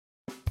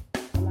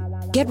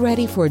Get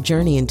ready for a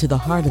journey into the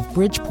heart of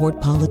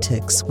Bridgeport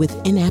politics with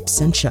In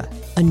Absentia,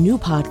 a new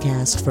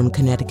podcast from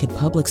Connecticut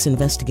Public's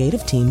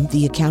investigative team,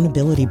 The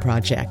Accountability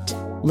Project.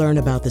 Learn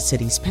about the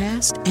city's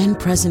past and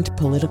present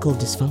political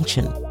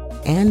dysfunction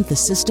and the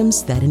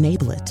systems that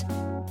enable it.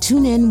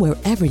 Tune in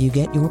wherever you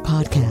get your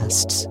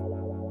podcasts.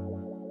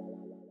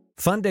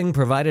 Funding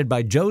provided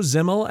by Joe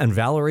Zimmel and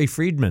Valerie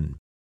Friedman.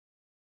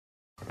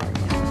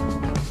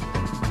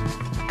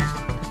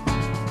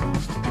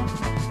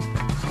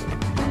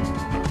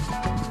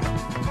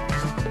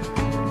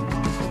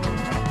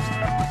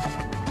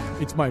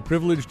 It's my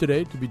privilege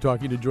today to be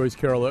talking to Joyce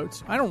Carol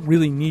Oates. I don't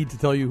really need to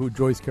tell you who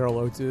Joyce Carol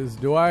Oates is,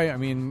 do I? I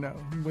mean,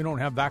 we don't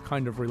have that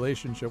kind of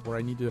relationship where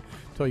I need to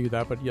tell you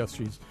that. But yes,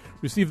 she's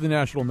received the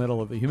National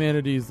Medal of the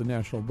Humanities, the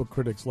National Book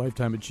Critics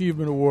Lifetime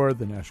Achievement Award,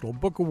 the National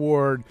Book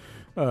Award,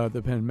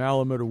 the Penn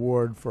Malamud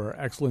Award for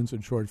Excellence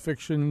in Short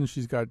Fiction.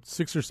 She's got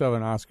 6 or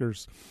 7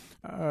 Oscars.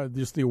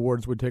 Just the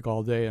awards would take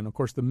all day. And, of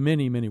course, the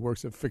many, many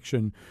works of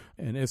fiction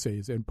and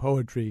essays and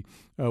poetry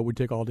would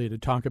take all day to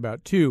talk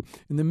about, too.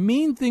 And the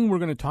main thing we're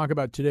going to talk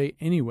about today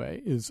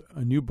anyway is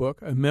a new book,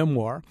 a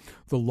memoir,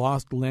 The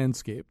Lost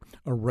Landscape,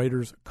 A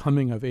Writer's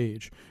Coming of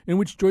Age, in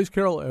which Joyce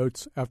Carol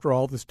Oates, after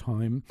all this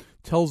time,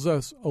 tells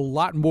us a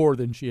lot more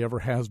than she ever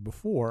has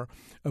before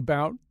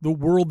about the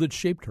world that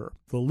shaped her,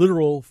 the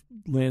literal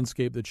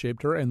landscape that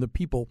shaped her, and the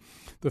people,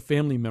 the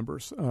family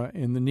members,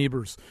 and the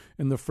neighbors,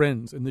 and the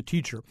friends, and the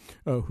teacher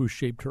who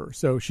shaped her.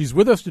 So she's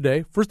with us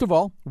today. First of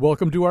all,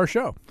 welcome to our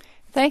show.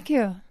 Thank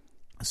you.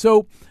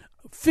 So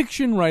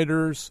fiction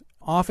writers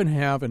often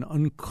have an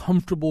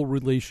uncomfortable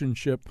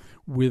relationship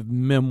with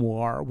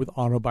memoir, with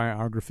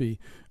autobiography,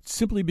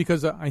 simply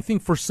because I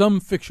think for some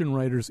fiction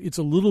writers, it's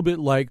a little bit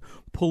like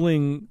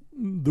pulling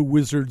the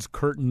wizard's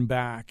curtain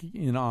back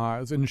in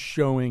Oz and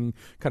showing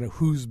kind of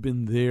who's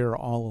been there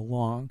all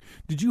along.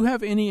 Did you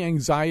have any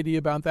anxiety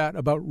about that,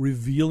 about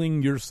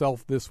revealing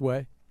yourself this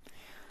way?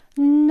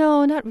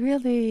 No, not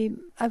really.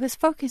 I was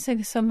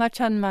focusing so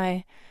much on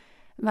my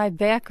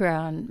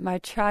background, my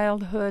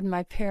childhood,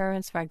 my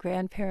parents, my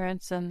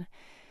grandparents, and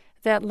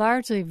that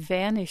largely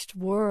vanished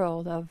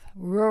world of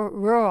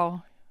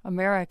rural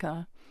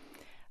America.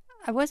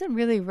 I wasn't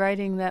really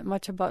writing that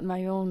much about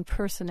my own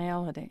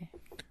personality.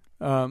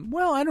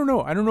 Well, I don't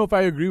know. I don't know if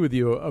I agree with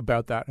you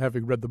about that,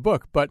 having read the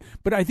book. But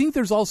I think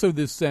there's also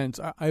this sense,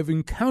 I've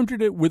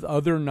encountered it with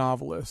other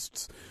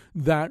novelists,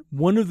 that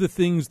one of the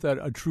things that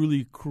a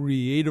truly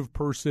creative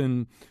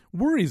person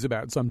worries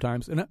about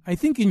sometimes, and I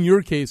think in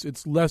your case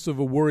it's less of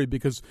a worry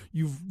because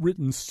you've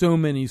written so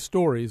many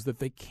stories that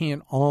they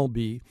can't all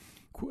be,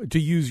 to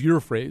use your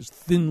phrase,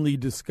 thinly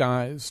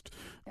disguised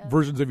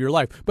versions of your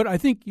life. But I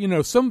think,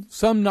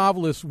 some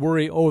novelists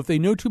worry, if they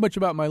know too much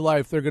about my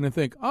life, they're going to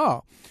think,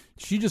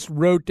 she just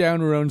wrote down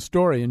her own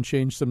story and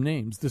changed some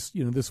names.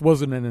 This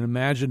wasn't an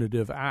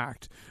imaginative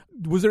act.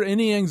 Was there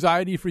any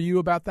anxiety for you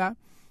about that?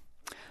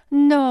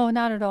 No,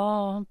 not at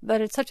all.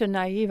 But it's such a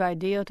naive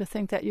idea to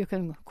think that you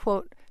can,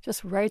 quote,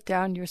 just write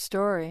down your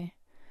story.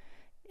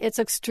 It's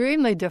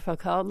extremely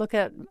difficult. Look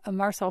at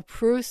Marcel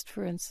Proust,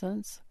 for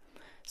instance.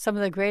 Some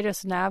of the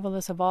greatest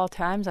novelists of all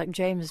times, like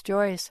James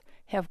Joyce,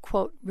 have,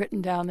 quote,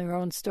 written down their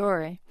own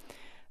story.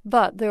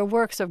 But they're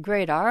works of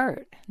great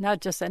art.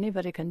 Not just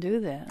anybody can do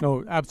that.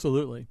 Oh,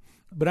 absolutely.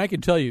 But I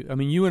can tell you,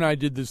 you and I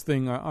did this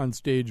thing on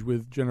stage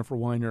with Jennifer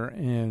Weiner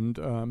and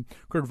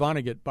Kurt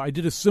Vonnegut, but I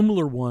did a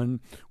similar one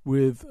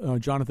with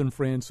Jonathan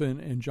Franzen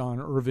and John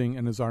Irving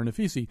and Azar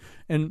Nafisi.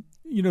 And,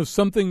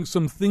 some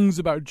things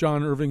about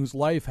John Irving's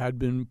life had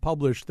been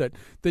published that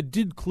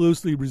did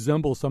closely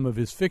resemble some of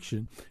his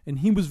fiction. And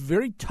he was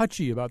very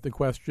touchy about the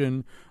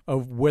question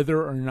of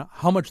whether or not,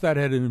 how much that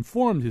had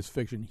informed his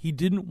fiction. He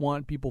didn't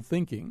want people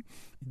thinking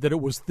that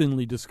it was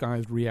thinly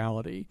disguised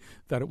reality,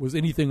 that it was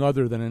anything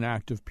other than an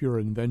act of pure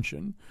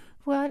invention.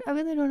 Well, I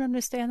really don't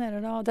understand that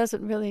at all. It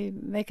doesn't really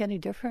make any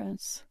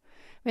difference.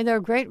 There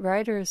are great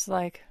writers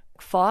like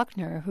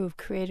Faulkner who've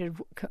created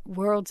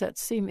worlds that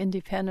seem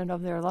independent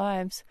of their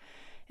lives.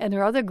 And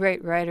there are other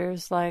great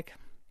writers like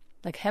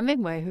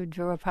Hemingway who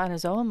drew upon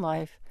his own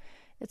life.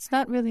 It's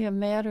not really a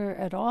matter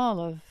at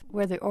all of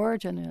where the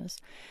origin is.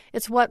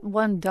 It's what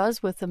one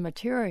does with the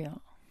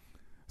material.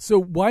 So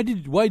why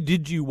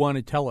did you want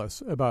to tell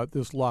us about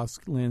this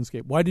lost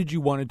landscape? Why did you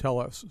want to tell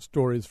us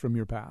stories from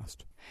your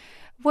past?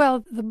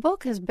 Well, the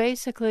book is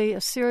basically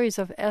a series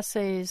of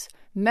essays,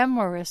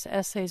 memoirist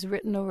essays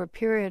written over a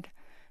period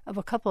of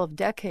a couple of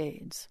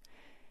decades.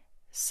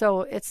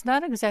 So it's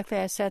not exactly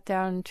I sat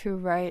down to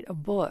write a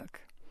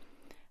book.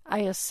 I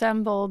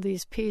assembled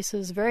these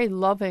pieces very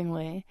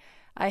lovingly.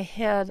 I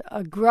had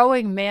a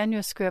growing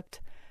manuscript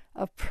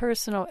of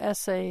personal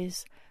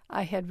essays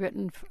I had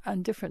written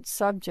on different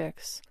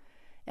subjects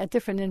at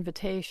different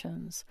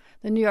invitations.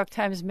 The New York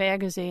Times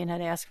Magazine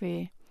had asked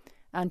me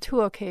on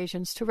 2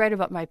 occasions to write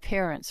about my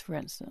parents, for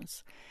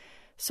instance.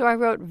 So I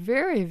wrote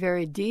very,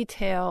 very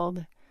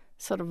detailed,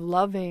 sort of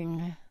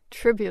loving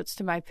tributes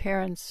to my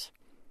parents,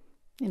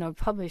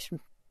 published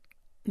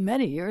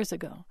many years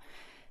ago.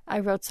 I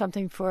wrote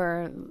something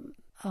for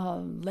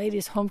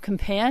Ladies' Home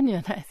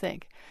Companion, I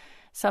think.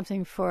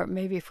 something for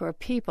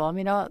people. I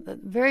mean, all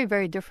very,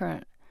 very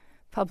different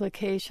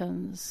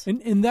publications.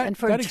 And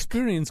that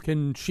experience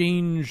can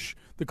change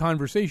the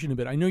conversation a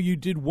bit. I know you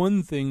did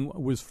one thing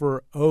was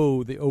for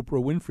the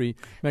Oprah Winfrey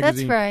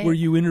magazine. That's right. Where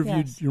you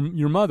interviewed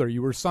your mother.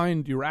 You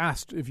were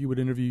asked if you would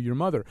interview your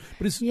mother.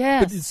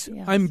 Yes.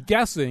 I'm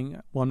guessing,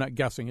 well, I'm not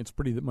guessing, it's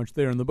pretty much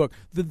there in the book,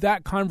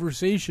 that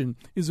conversation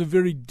is a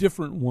very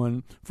different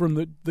one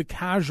from the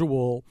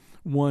casual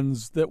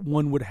ones that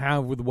one would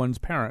have with one's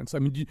parents. I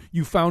mean,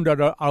 you found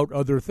out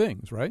other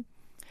things, right?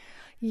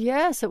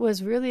 Yes, it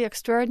was really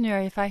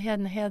extraordinary. If I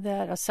hadn't had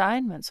that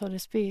assignment, so to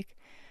speak,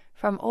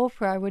 from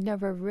Oprah, I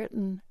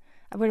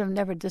would have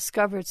never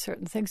discovered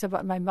certain things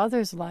about my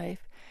mother's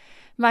life.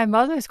 My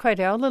mother was quite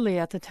elderly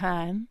at the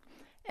time,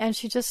 and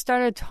she just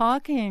started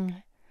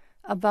talking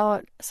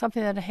about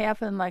something that had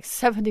happened like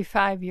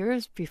 75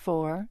 years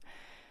before.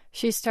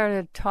 She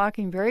started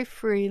talking very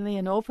freely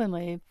and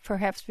openly,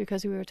 perhaps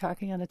because we were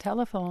talking on the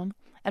telephone,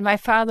 and my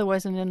father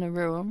wasn't in the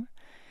room.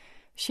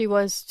 She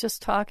was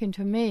just talking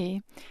to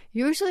me.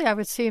 Usually I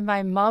would see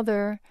my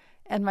mother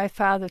and my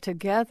father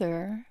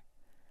together.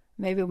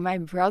 Maybe my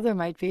brother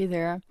might be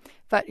there.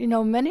 But,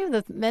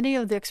 many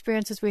of the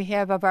experiences we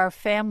have of our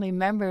family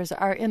members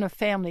are in a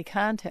family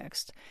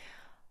context.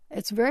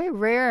 It's very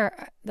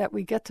rare that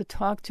we get to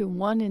talk to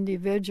one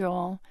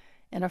individual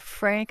in a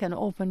frank and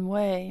open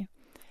way.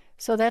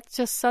 So that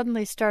just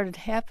suddenly started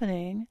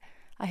happening.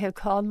 I had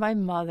called my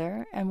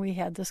mother, and we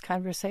had this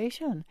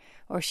conversation,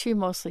 or she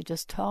mostly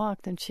just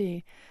talked, and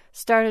she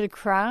started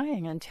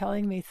crying and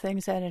telling me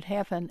things that had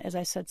happened, as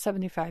I said,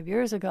 75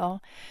 years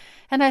ago.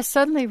 And I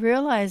suddenly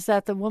realized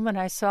that the woman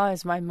I saw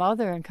as my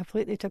mother and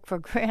completely took for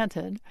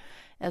granted,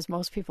 as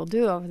most people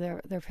do of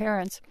their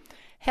parents,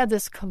 had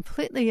this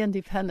completely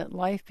independent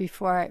life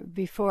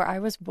before I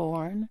was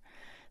born,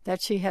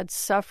 that she had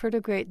suffered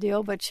a great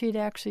deal, but she'd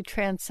actually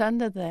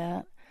transcended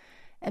that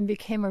and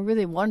became a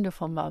really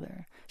wonderful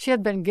mother. She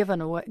had been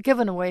given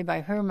away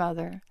by her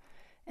mother,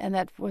 and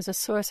that was a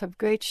source of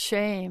great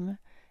shame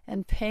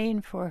and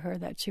pain for her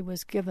that she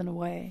was given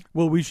away.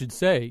 Well, we should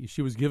say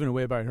she was given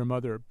away by her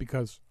mother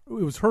because it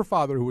was her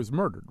father who was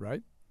murdered,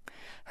 right?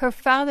 Her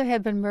father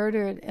had been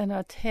murdered in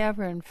a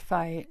tavern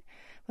fight.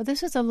 Well,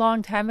 this was a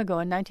long time ago,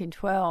 in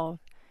 1912,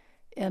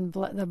 in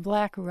the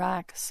Black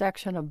Rock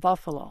section of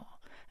Buffalo.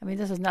 I mean,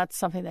 this is not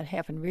something that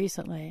happened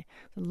recently,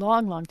 a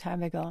long, long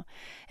time ago.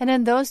 And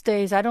in those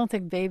days, I don't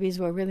think babies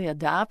were really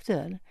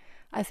adopted.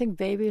 I think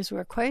babies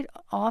were quite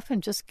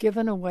often just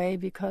given away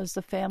because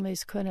the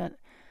families couldn't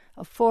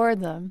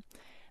afford them.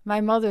 My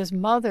mother's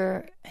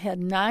mother had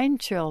 9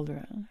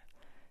 children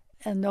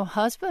and no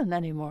husband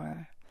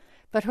anymore.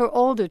 But her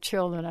older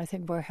children, I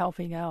think, were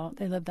helping out.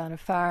 They lived on a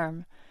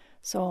farm.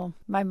 So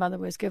my mother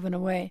was given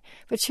away.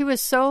 But she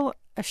was so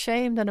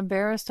ashamed and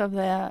embarrassed of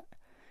that.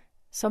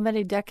 So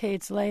many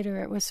decades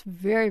later, it was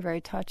very,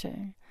 very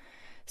touching.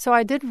 So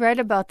I did write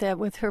about that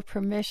with her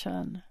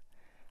permission.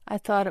 I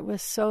thought it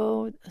was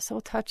so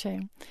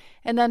touching.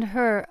 And then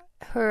her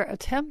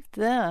attempt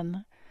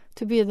then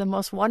to be the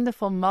most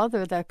wonderful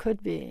mother that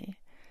could be,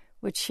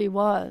 which she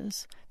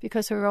was,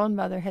 because her own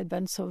mother had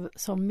been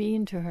so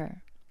mean to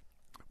her.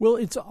 Well,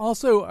 it's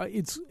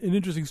an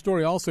interesting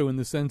story also in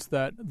the sense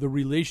that the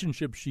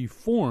relationship she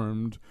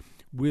formed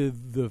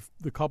with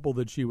the couple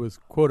that she was,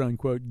 quote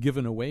unquote,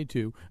 given away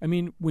to. I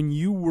mean, when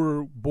you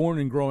were born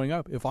and growing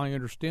up, if I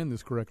understand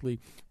this correctly,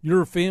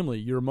 your family,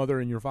 your mother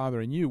and your father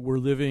and you, were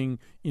living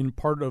in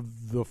part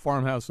of the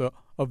farmhouse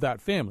of that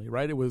family,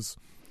 right? It was...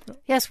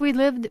 Yes, we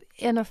lived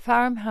in a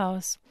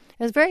farmhouse.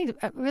 It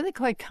was really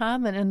quite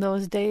common in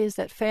those days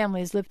that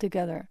families lived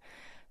together.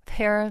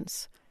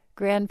 Parents,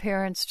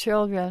 grandparents,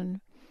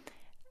 children.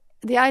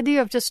 The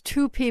idea of just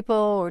 2 people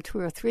or 2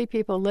 or 3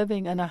 people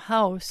living in a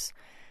house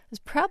was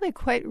probably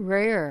quite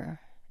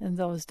rare in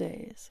those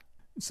days.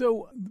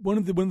 So one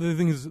of the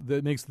things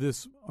that makes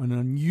this an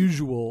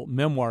unusual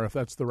memoir, if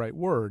that's the right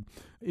word,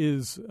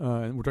 is,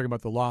 and we're talking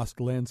about The Lost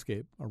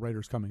Landscape, A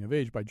Writer's Coming of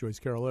Age by Joyce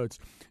Carol Oates.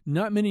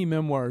 Not many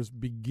memoirs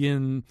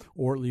begin,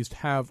 or at least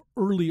have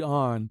early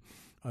on,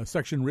 a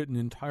section written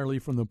entirely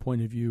from the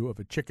point of view of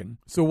a chicken.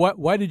 So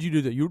why did you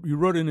do that? You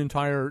wrote an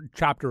entire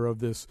chapter of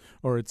this,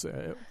 or it's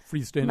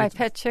freestanding. My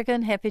pet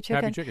chicken, Happy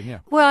Chicken. Happy Chicken, yeah.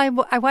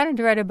 Well, I wanted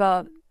to write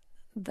about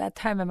that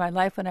time in my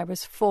life when I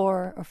was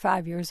 4 or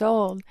 5 years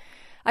old.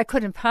 I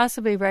couldn't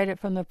possibly write it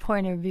from the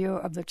point of view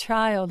of the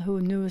child who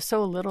knew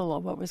so little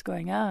of what was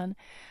going on.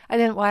 I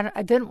didn't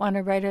want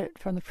to write it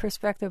from the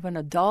perspective of an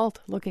adult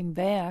looking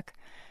back,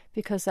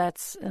 because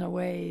that's in a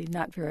way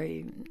not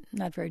very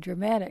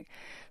dramatic.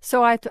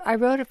 So I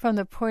wrote it from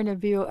the point of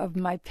view of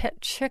my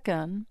pet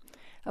chicken.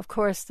 Of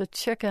course, the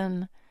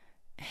chicken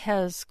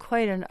has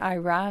quite an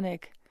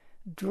ironic,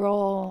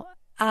 droll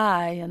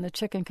eye, and the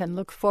chicken can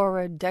look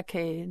forward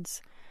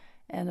decades,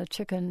 and the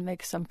chicken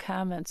makes some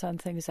comments on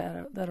things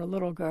that a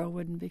little girl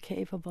wouldn't be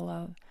capable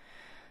of.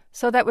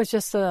 So that was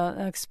just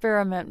an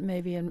experiment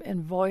maybe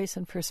in voice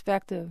and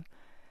perspective.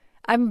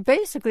 I'm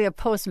basically a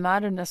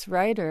postmodernist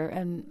writer,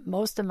 and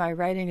most of my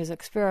writing is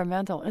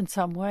experimental in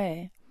some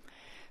way.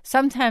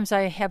 Sometimes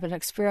I have an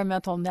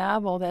experimental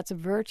novel that's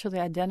virtually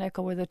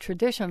identical with a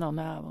traditional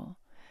novel.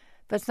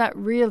 But it's not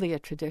really a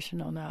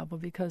traditional novel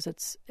because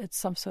it's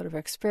some sort of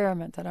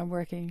experiment that I'm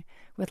working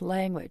with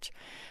language.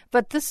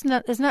 But this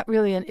is not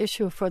really an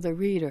issue for the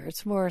reader.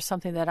 It's more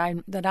something that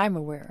I'm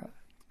aware of.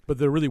 But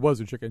there really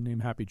was a chicken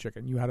named Happy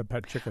Chicken. You had a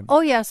pet chicken.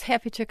 Oh, yes,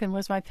 Happy Chicken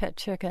was my pet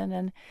chicken.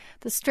 And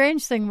the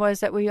strange thing was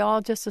that we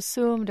all just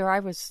assumed, or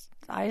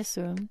I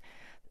assumed,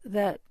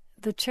 that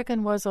the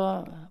chicken was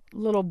a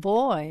little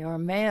boy or a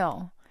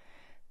male.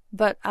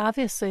 But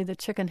obviously the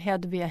chicken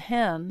had to be a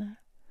hen,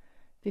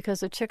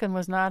 because the chicken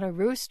was not a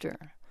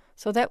rooster.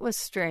 So that was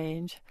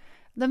strange.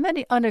 The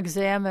many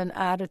unexamined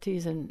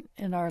oddities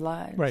in our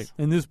lives. Right.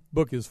 And this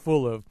book is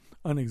full of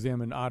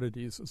unexamined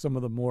oddities, some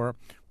of them more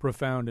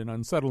profound and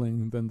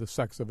unsettling than the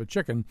sex of a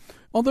chicken.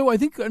 Although I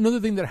think another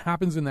thing that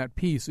happens in that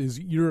piece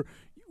is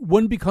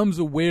one becomes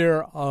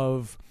aware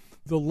of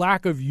the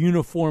lack of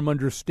uniform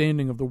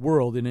understanding of the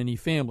world in any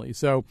family.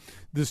 So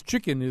this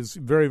chicken is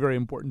very, very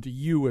important to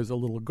you as a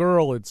little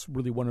girl. It's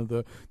really one of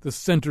the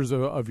centers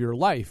of your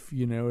life,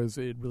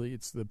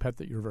 it's the pet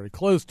that you're very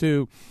close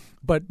to.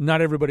 But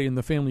not everybody in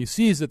the family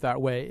sees it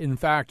that way. In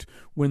fact,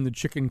 when the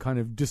chicken kind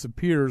of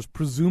disappears,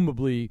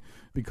 presumably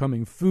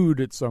becoming food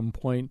at some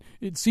point,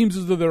 it seems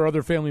as though there are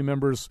other family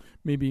members,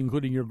 maybe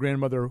including your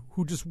grandmother,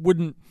 who just it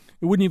wouldn't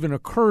even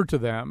occur to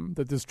them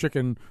that this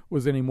chicken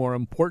was any more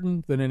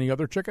important than any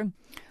other chicken?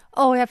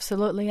 Oh,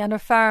 absolutely. On a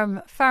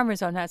farm,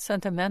 farmers are not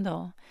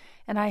sentimental.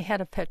 And I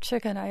had a pet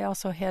chicken. I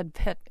also had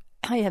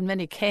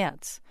many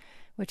cats,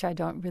 which I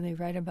don't really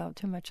write about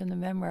too much in the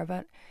memoir.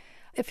 But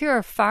if you're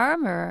a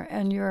farmer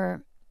and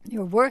you're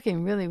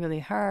working really, really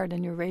hard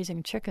and you're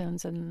raising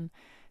chickens and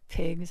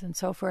pigs and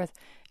so forth,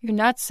 you're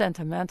not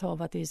sentimental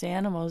about these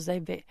animals.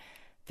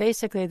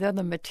 Basically, they're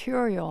the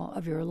material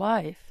of your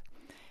life.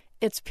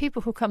 It's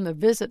people who come to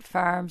visit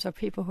farms or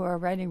people who are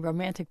writing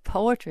romantic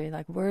poetry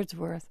like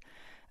Wordsworth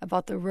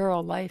about the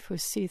rural life who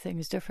see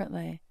things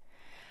differently.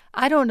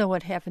 I don't know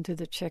what happened to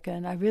the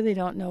chicken. I really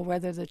don't know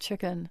whether the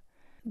chicken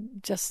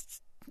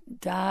just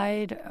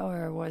died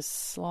or was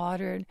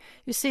slaughtered.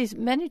 You see,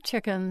 many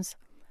chickens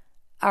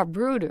are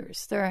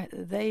brooders.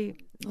 They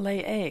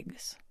lay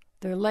eggs.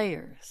 They're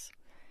layers.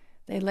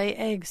 They lay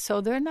eggs,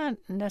 so they're not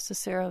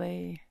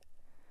necessarily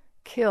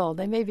killed.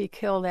 They may be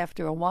killed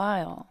after a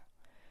while.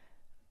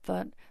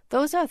 But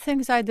those are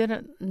things I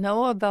didn't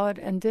know about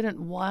and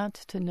didn't want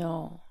to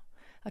know.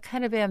 A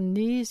kind of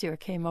amnesia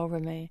came over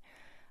me.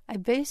 I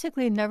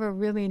basically never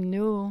really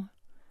knew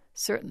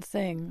certain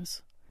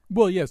things.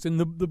 Well, yes, and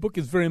the book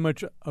is very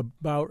much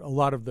about a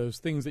lot of those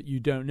things that you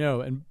don't know.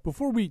 And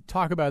before we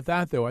talk about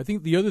that, though, I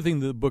think the other thing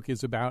the book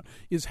is about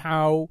is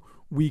how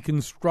we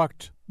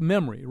construct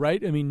memory,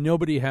 right? I mean,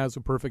 nobody has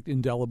a perfect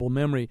indelible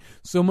memory.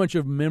 So much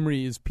of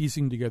memory is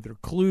piecing together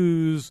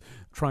clues,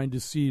 trying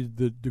to see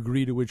the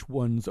degree to which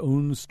one's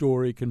own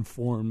story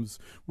conforms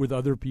with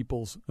other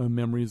people's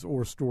memories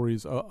or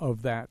stories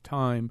of that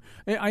time.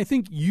 And I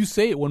think you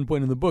say at one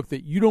point in the book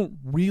that you don't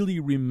really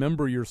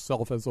remember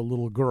yourself as a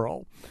little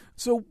girl.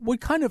 So what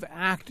kind of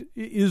act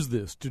is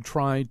this to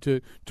try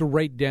to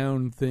write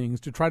down things,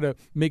 to try to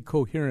make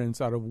coherence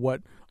out of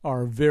what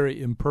are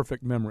very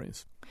imperfect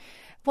memories?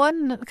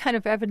 One kind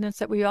of evidence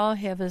that we all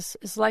have is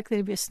likely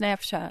to be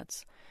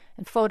snapshots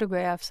and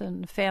photographs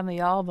and family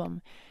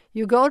album.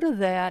 You go to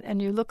that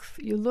and you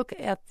look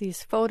at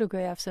these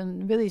photographs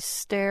and really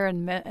stare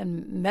and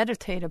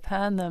meditate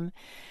upon them.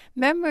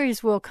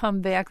 Memories will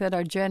come back that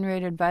are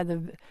generated by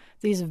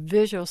these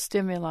visual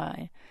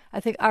stimuli. I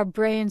think our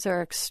brains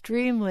are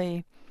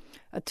extremely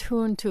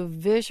attuned to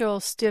visual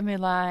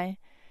stimuli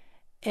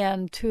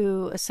and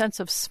to a sense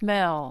of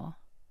smell,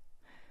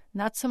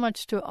 not so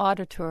much to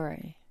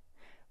auditory,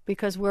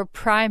 because we're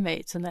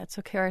primates, and that's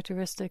a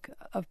characteristic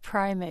of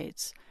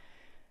primates,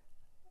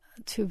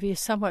 to be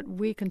somewhat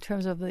weak in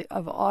terms of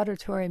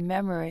auditory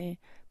memory,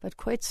 but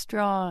quite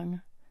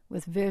strong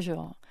with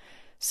visual.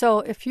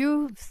 So if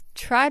you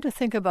try to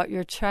think about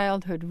your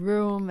childhood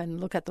room and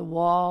look at the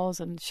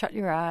walls and shut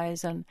your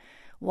eyes and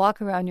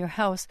walk around your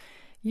house,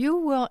 you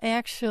will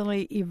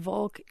actually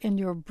evoke in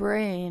your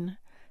brain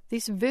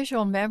these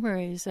visual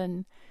memories,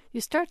 and you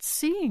start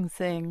seeing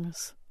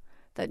things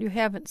that you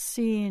haven't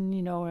seen,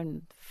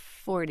 in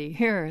 40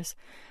 years.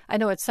 I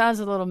know it sounds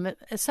a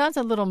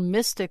little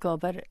mystical,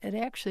 but it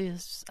actually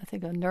is, I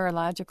think, a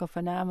neurological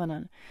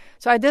phenomenon.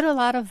 So I did a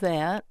lot of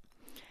that.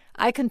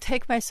 I can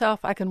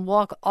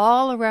walk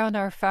all around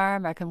our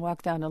farm. I can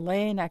walk down a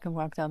lane. I can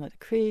walk down the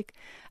creek.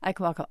 I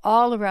can walk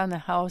all around the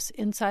house,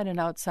 inside and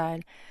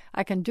outside.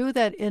 I can do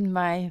that in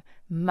my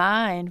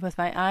mind with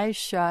my eyes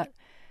shut,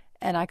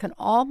 and I can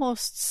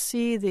almost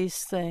see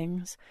these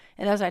things.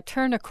 And as I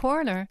turn a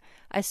corner,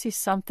 I see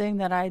something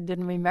that I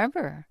didn't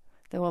remember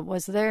that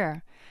was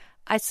there.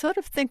 I sort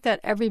of think that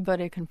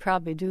everybody can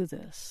probably do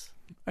this.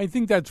 I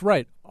think that's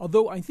right.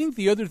 Although I think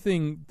the other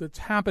thing that's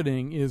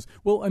happening is,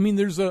 well, I mean,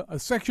 there's a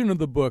section of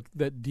the book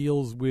that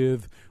deals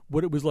with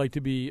what it was like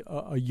to be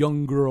a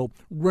young girl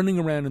running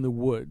around in the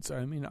woods.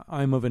 I mean,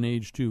 I'm of an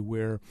age, too,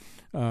 where,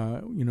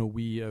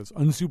 we as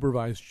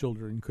unsupervised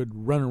children could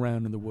run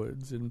around in the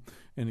woods and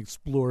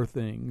explore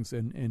things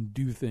and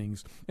do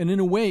things. And in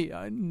a way,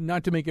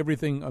 not to make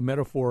everything a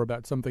metaphor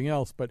about something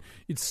else, but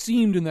it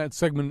seemed in that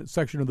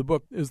section of the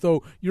book as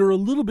though you're a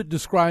little bit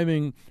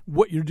describing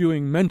what you're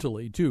doing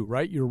mentally, too,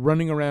 right? You're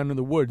running around in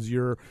the woods.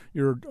 You're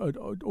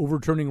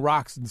overturning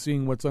rocks and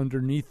seeing what's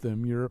underneath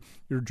them.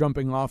 You're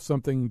jumping off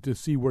something to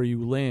see where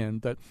you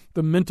land. That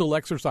the mental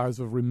exercise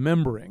of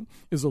remembering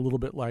is a little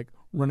bit like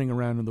running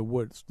around in the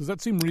woods. Does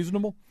that seem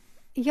reasonable?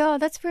 Yeah,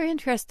 that's very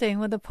interesting.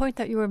 Well, the point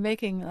that you were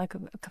making like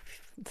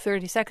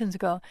 30 seconds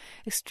ago,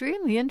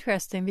 extremely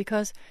interesting,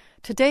 because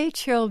today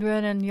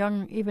children and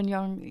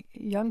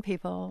young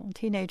people,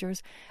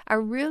 teenagers,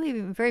 are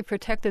really very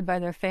protected by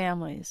their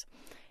families.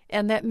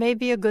 And that may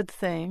be a good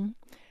thing.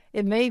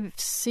 It may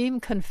seem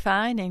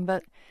confining,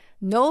 but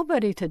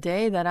nobody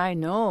today that I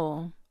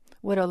know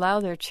would allow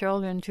their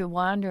children to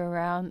wander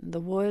around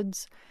the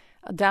woods,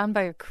 down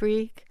by a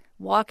creek,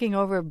 walking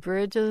over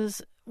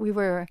bridges. We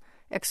were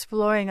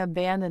exploring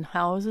abandoned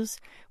houses.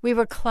 We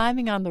were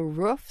climbing on the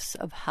roofs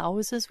of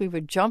houses. We were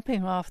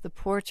jumping off the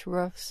porch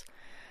roofs.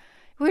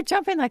 We were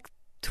jumping like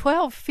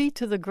 12 feet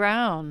to the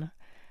ground.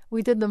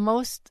 We did the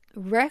most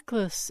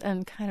reckless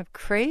and kind of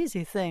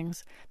crazy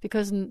things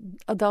because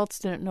adults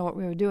didn't know what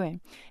we were doing.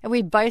 And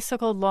we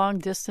bicycled long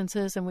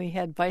distances, and we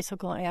had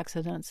bicycle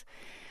accidents.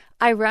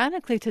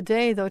 Ironically,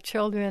 today, though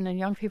children and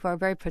young people are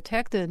very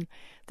protected,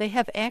 they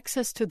have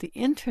access to the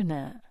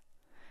internet.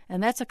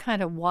 And that's a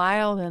kind of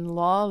wild and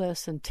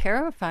lawless and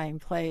terrifying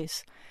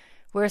place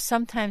where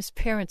sometimes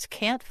parents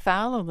can't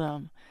follow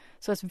them.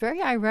 So it's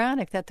very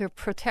ironic that they're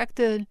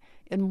protected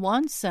in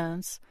one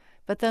sense,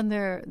 but then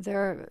they're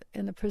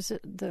in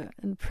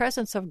the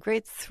presence of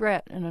great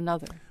threat in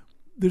another.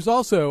 There's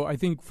also, I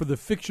think, for the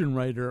fiction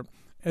writer,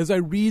 as I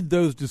read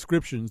those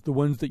descriptions, the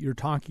ones that you're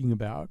talking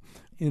about,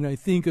 and I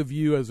think of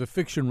you as a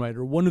fiction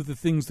writer, one of the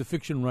things the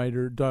fiction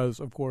writer does,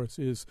 of course,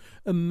 is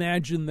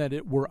imagine that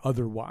it were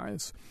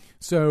otherwise.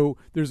 So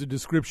there's a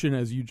description,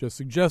 as you just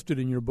suggested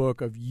in your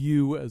book, of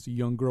you as a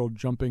young girl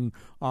jumping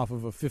off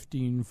of a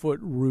 15-foot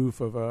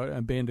roof of an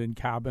abandoned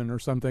cabin or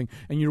something,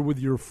 and you're with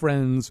your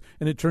friends,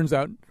 and it turns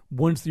out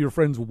once your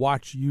friends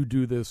watch you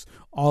do this,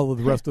 all of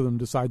the rest of them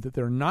decide that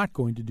they're not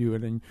going to do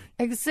it. And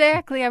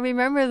exactly, I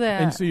remember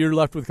that. And so you're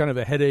left with kind of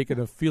a headache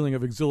and a feeling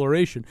of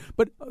exhilaration.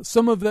 But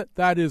some of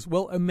that is,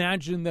 well,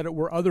 imagine that it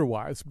were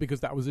otherwise,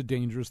 because that was a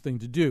dangerous thing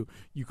to do.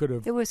 You could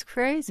have... It was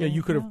crazy. Yeah,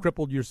 you could have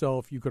crippled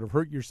yourself. You could have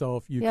hurt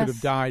yourself. You could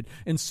have died.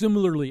 And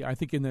similarly, I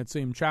think in that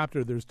same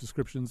chapter, there's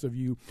descriptions of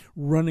you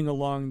running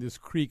along this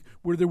creek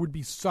where there would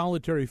be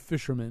solitary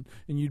fishermen,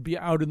 and you'd be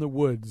out in the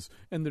woods,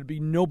 and there'd be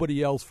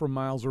nobody else for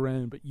miles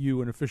around but you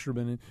and a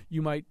fisherman. And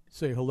you might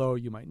say hello.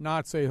 You might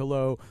not say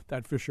hello.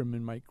 That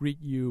fisherman might greet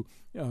you.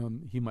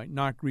 He might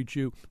not greet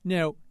you.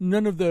 Now,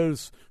 none of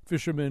those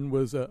fishermen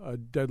was a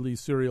deadly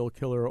serial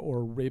killer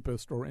or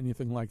rapist or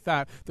anything like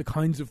that, the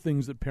kinds of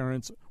things that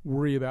parents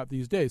worry about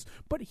these days.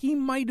 But he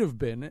might have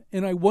been.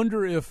 And I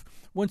wonder if,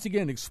 once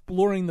again,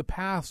 exploring the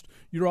past,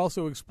 you're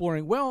also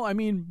exploring, well, I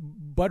mean,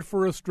 but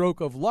for a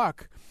stroke of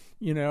luck,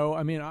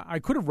 I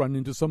could have run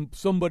into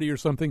somebody or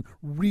something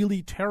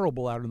really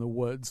terrible out in the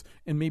woods,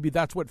 and maybe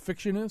that's what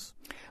fiction is?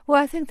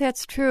 Well, I think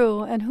that's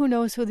true, and who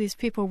knows who these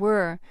people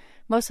were.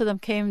 Most of them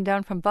came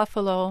down from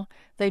Buffalo.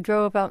 They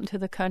drove out into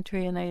the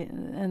country, and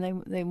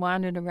they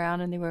wandered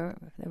around, and they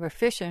were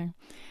fishing.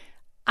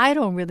 I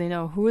don't really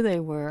know who they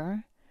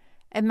were.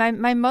 And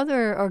my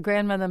mother or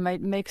grandmother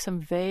might make some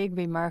vague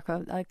remark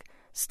of, like,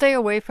 stay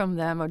away from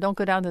them or don't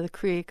go down to the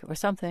creek or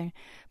something.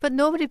 But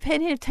nobody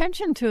paid any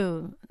attention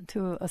to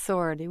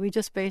authority. We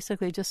just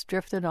basically just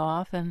drifted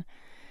off. And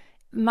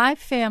my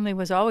family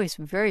was always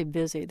very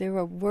busy. They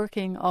were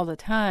working all the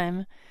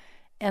time,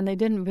 and they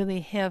didn't really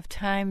have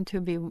time to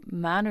be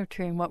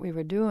monitoring what we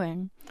were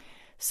doing.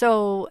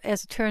 So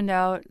as it turned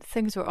out,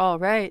 things were all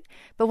right.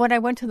 But when I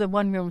went to the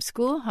one-room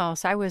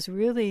schoolhouse, I was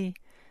really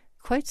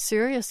quite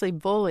seriously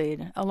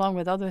bullied, along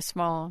with other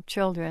small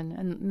children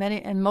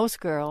and most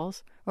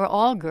girls, or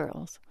all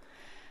girls.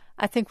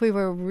 I think we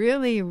were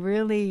really,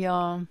 really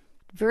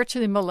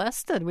virtually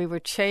molested. We were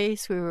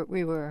chased.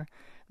 We were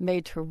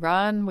made to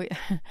run.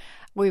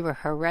 We were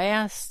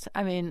harassed.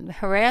 I mean,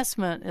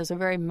 harassment is a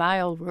very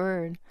mild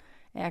word,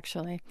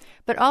 actually.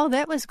 But all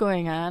that was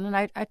going on, and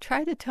I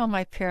tried to tell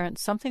my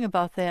parents something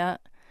about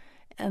that,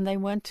 and they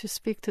went to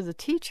speak to the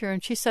teacher,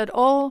 and she said,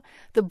 oh,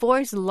 the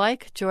boys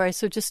like Joyce,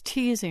 so just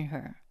teasing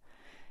her.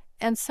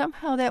 And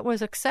somehow that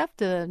was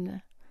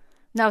accepted.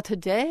 Now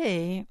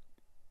today,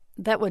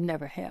 that would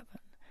never happen.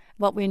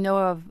 What we know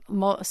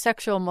of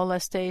sexual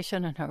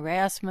molestation and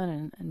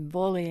harassment and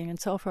bullying and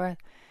so forth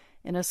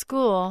in a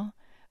school,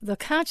 the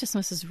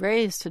consciousness is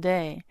raised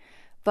today.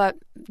 But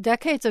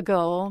decades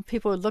ago,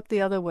 people would look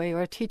the other way,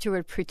 or a teacher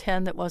would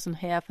pretend that wasn't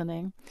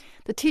happening.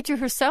 The teacher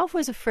herself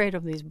was afraid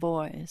of these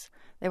boys.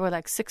 They were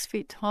like 6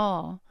 feet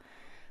tall.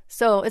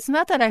 So it's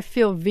not that I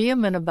feel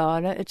vehement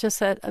about it. It's just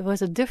that it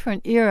was a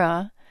different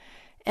era,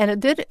 and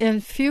it did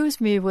infuse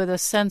me with a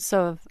sense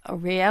of a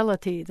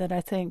reality that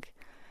I think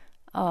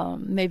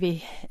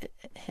maybe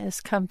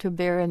has come to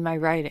bear in my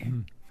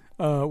writing.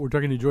 We're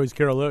talking to Joyce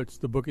Carol Oates.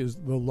 The book is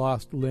The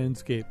Lost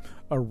Landscape,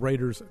 A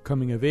Writer's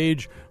Coming of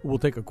Age. We'll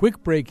take a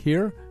quick break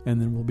here, and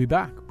then we'll be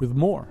back with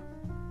more.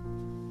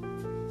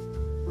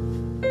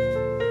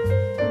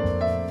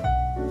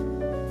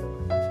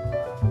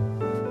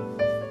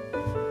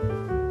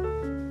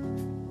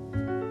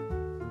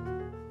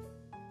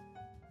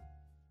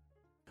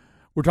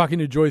 We're talking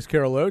to Joyce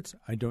Carol Oates.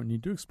 I don't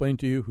need to explain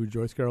to you who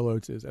Joyce Carol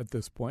Oates is at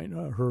this point.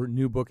 Her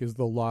new book is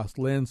The Lost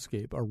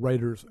Landscape, A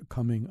Writer's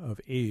Coming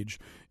of Age.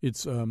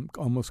 It's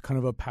almost kind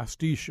of a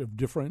pastiche of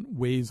different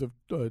ways of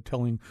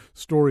telling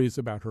stories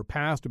about her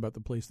past, about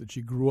the place that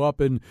she grew up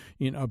in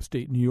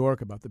upstate New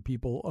York, about the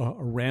people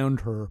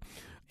around her.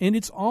 And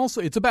it's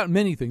about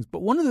many things.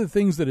 But one of the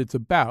things that it's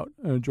about,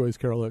 Joyce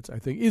Carol Oates, I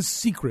think, is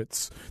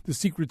secrets. The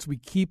secrets we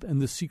keep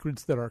and the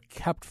secrets that are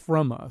kept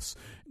from us.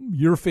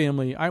 Your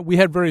family, we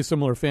had very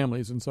similar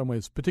families in some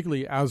ways,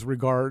 particularly as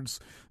regards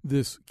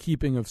this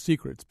keeping of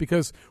secrets.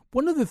 Because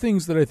one of the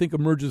things that I think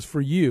emerges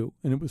for you,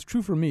 and it was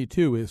true for me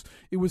too, is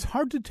it was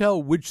hard to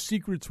tell which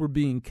secrets were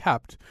being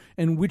kept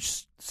and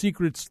which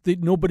secrets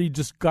that nobody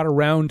just got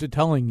around to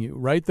telling you,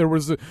 right? There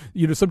was,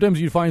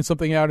 sometimes you'd find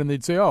something out and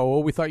they'd say, oh,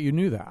 well, we thought you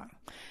knew that.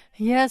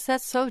 Yes,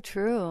 that's so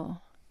true.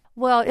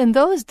 Well, in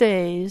those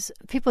days,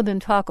 people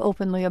didn't talk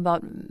openly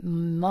about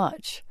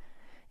much.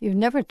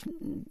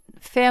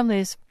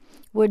 Families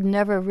would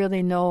never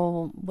really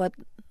know what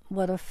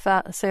a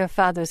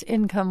father's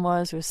income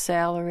was, or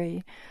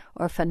salary,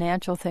 or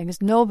financial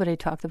things. Nobody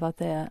talked about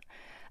that.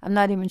 I'm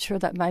not even sure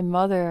that my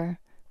mother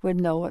would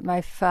know what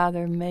my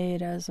father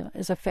made as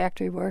a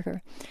factory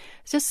worker.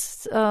 It's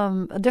just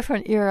a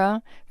different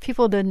era.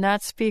 People did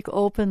not speak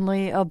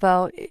openly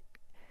about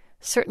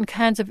certain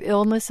kinds of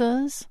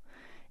illnesses.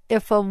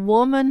 If a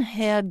woman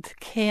had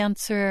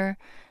cancer,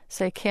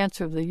 say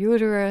cancer of the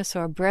uterus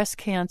or breast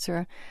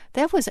cancer,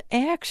 that was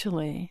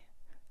actually,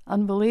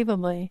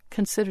 unbelievably,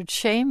 considered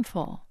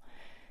shameful.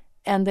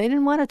 And they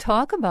didn't want to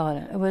talk about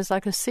it. It was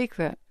like a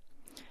secret.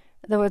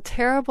 There were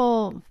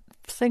terrible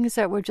things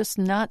that were just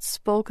not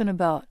spoken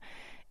about.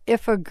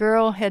 If a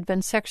girl had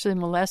been sexually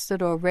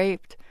molested or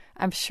raped,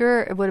 I'm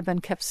sure it would have been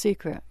kept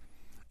secret.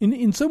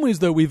 In some ways,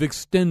 though, we've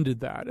extended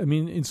that. I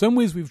mean, in some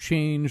ways we've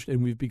changed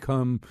and we've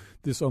become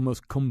this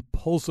almost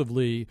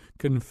compulsively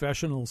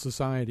confessional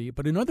society.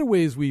 But in other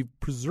ways, we've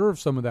preserved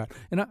some of that.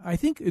 And I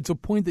think it's a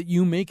point that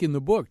you make in the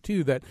book,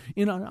 too, that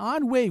in an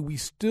odd way, we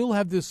still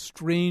have this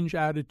strange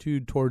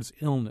attitude towards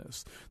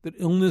illness, that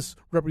illness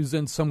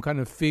represents some kind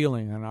of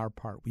failing on our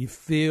part. We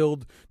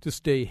failed to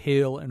stay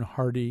hale and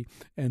hearty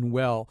and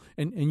well.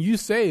 And you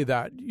say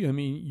that, I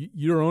mean,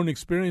 your own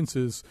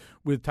experiences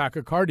with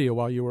tachycardia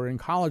while you were in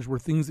college were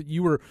things that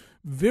you were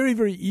very,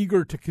 very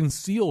eager to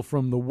conceal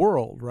from the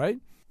world, right?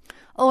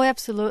 Oh,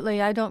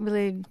 absolutely. I don't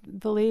really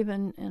believe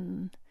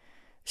in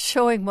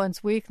showing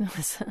one's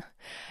weakness.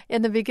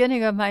 In the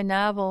beginning of my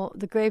novel,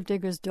 The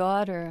Gravedigger's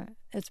Daughter,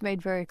 it's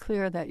made very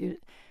clear that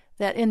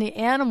in the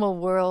animal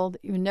world,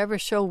 you never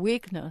show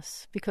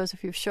weakness, because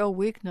if you show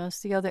weakness,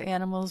 the other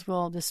animals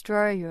will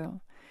destroy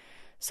you.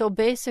 So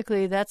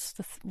basically, that's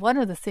one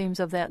of the themes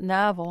of that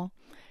novel.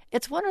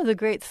 It's one of the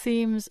great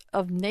themes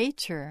of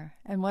nature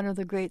and one of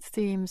the great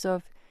themes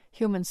of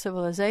human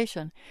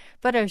civilization.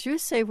 But as you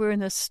say, we're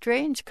in this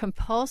strange,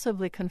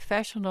 compulsively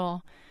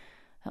confessional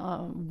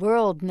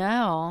world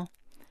now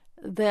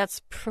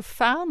that's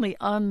profoundly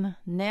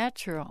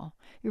unnatural.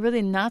 You're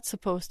really not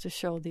supposed to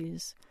show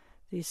these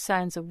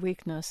signs of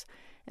weakness.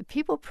 And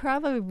people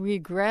probably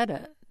regret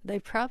it. They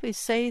probably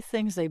say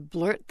things, they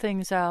blurt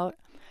things out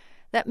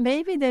that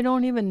maybe they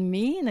don't even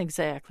mean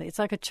exactly. It's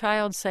like a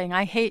child saying,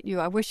 I hate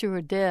you, I wish you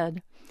were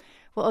dead.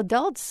 Well,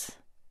 adults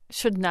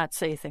should not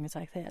say things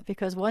like that,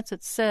 because once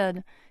it's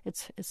said,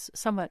 it's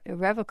somewhat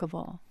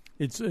irrevocable.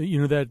 It's,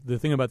 that the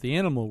thing about the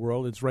animal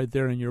world, it's right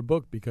there in your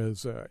book,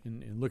 because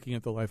in looking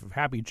at the life of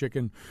Happy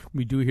Chicken,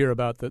 we do hear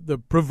about the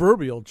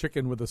proverbial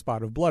chicken with a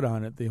spot of blood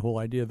on it, the whole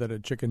idea that a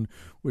chicken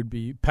would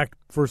be pecked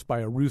first by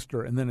a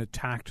rooster and then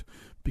attacked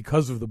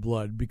because of the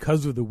blood,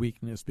 because of the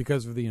weakness,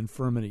 because of the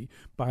infirmity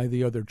by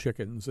the other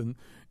chickens. And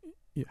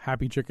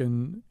Happy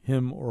Chicken,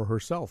 him or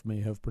herself,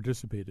 may have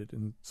participated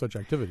in such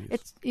activities.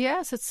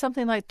 It's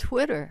something like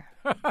Twitter.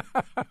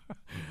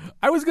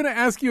 I was going to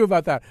ask you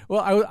about that.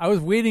 Well, I was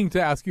waiting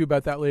to ask you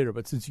about that later,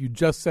 but since you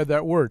just said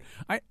that word,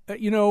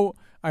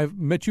 I've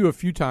met you a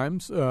few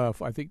times,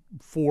 I think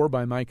 4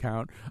 by my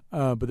count,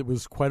 but it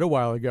was quite a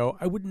while ago.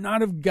 I would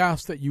not have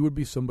guessed that you would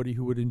be somebody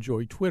who would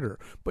enjoy Twitter,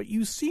 but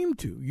you seem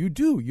to. You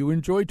do. You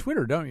enjoy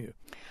Twitter, don't you?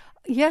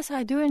 Yes,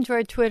 I do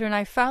enjoy Twitter, and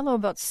I follow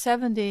about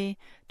 70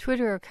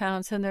 Twitter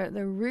accounts, and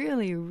they're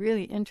really,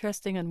 really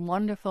interesting and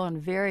wonderful and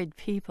varied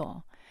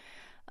people.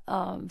 There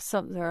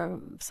are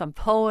some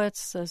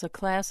poets. There's a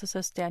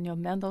classicist, Daniel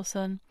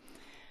Mendelsohn.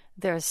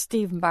 There's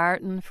Steve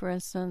Martin, for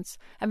instance.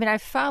 I mean, I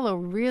follow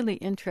really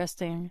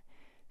interesting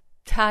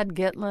Todd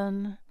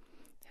Gitlin,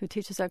 who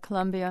teaches at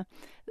Columbia.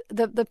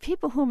 The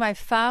people whom I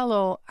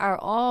follow are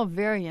all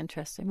very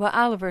interesting. Well,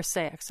 Oliver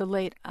Sacks, the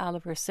late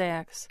Oliver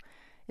Sacks,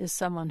 is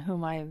someone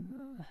whom I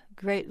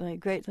greatly,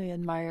 greatly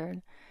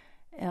admired.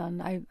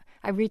 And I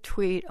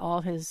retweet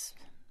all his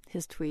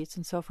tweets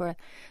and so forth.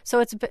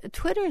 So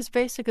Twitter is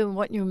basically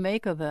what you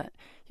make of it.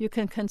 You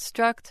can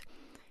construct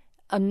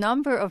a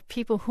number of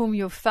people whom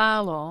you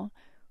follow,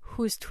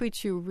 whose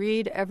tweets you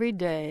read every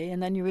day,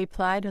 and then you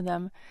reply to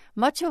them.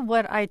 Much of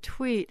what I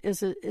tweet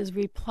is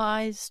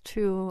replies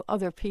to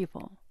other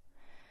people.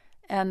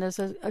 And there's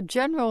a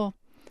general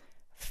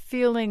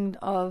feeling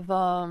of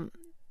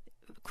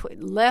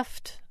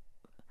left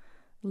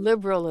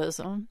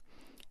liberalism,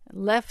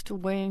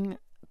 left-wing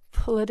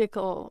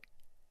political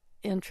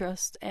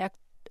interest,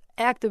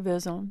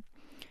 activism,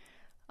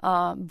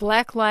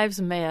 Black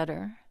Lives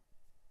Matter,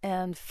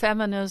 and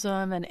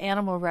feminism and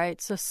animal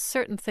rights are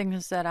certain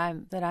things that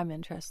I'm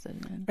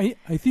interested in.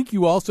 I think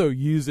you also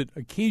use it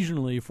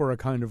occasionally for a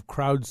kind of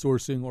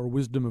crowdsourcing or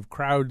wisdom of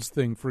crowds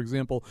thing. For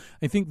example,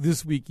 I think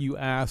this week you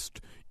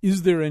asked,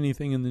 is there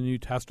anything in the New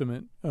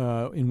Testament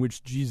in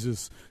which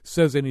Jesus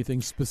says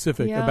anything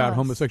specific about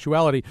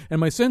homosexuality? And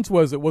my sense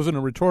was it wasn't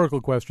a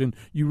rhetorical question.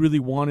 You really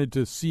wanted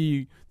to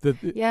see that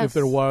if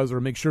there was,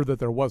 or make sure that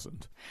there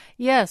wasn't.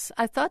 Yes,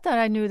 I thought that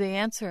I knew the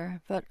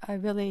answer, but I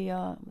really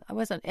I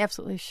wasn't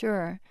absolutely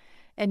sure.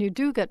 And you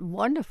do get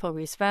wonderful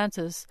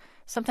responses,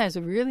 sometimes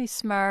really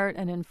smart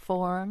and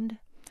informed.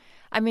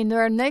 I mean,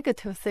 there are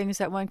negative things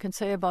that one can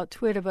say about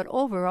Twitter, but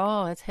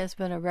overall it has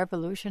been a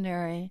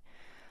revolutionary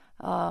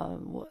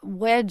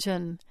wedge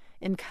in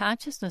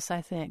consciousness,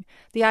 I think.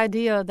 The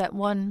idea that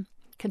one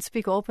can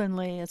speak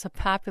openly as a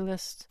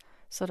populist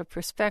sort of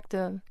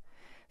perspective,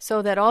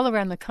 so that all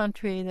around the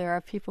country there are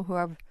people who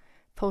are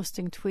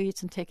posting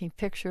tweets and taking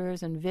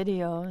pictures and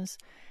videos,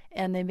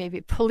 and they may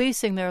be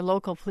policing their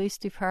local police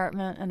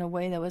department in a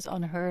way that was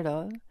unheard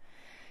of.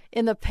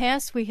 In the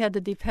past, we had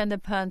to depend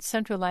upon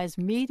centralized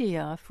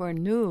media for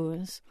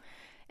news,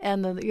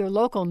 and your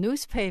local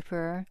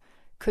newspaper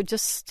could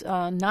just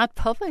not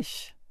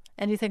publish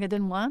anything it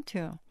didn't want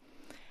to,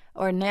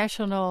 or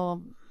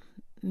national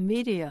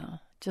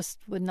media just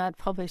would not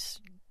publish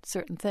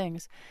certain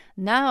things.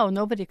 Now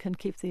nobody can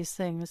keep these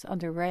things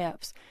under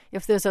wraps.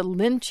 If there's a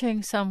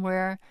lynching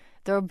somewhere,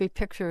 there will be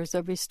pictures,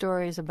 there will be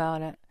stories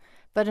about it.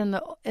 But in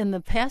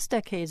the past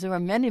decades, there were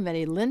many,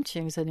 many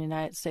lynchings in the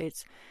United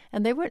States,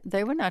 and they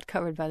were not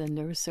covered by the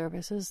news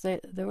services.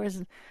 There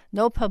was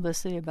no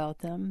publicity about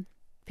them.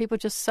 People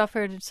just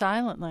suffered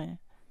silently.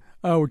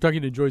 We're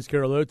talking to Joyce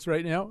Carol Oates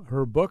right now.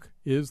 Her book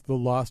is The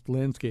Lost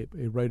Landscape,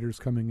 A Writer's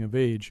Coming of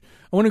Age.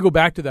 I want to go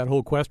back to that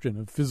whole question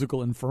of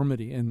physical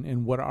infirmity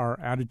and what our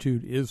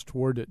attitude is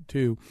toward it,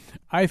 too.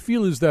 I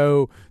feel as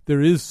though there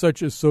is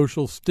such a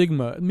social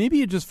stigma,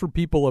 maybe just for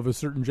people of a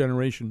certain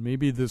generation.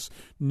 Maybe this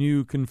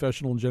new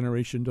confessional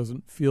generation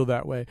doesn't feel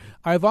that way.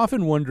 I've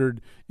often wondered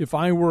if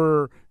I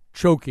were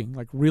choking,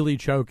 like really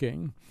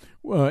choking,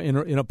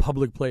 in a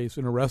public place,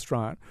 in a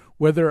restaurant,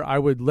 whether I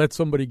would let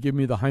somebody give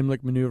me the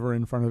Heimlich maneuver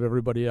in front of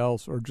everybody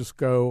else or just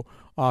go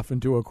off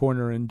into a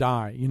corner and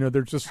die. You know,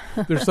 there's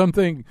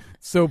something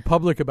so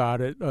public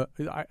about it.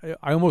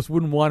 I almost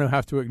wouldn't want to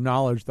have to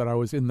acknowledge that I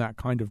was in that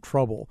kind of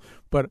trouble.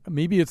 But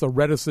maybe it's a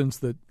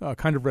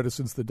kind of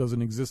reticence that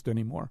doesn't exist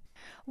anymore.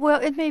 Well,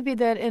 it may be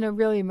that in a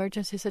really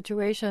emergency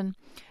situation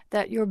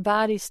that your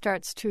body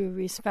starts to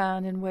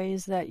respond in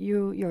ways that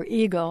your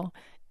ego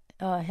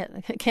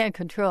can't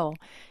control.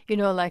 You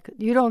know, like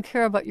you don't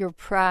care about your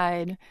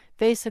pride.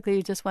 Basically,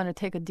 you just want to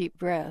take a deep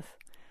breath.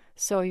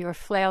 So you're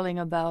flailing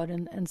about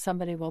and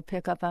somebody will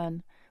pick up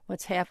on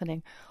what's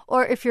happening.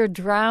 Or if you're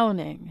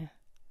drowning,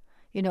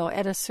 you know,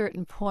 at a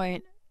certain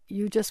point,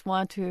 you just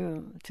want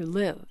to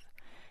live.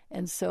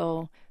 And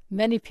so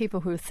many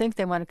people who think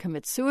they want to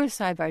commit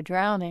suicide by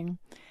drowning,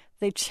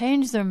 they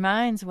change their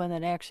minds when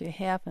it actually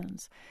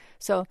happens.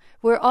 So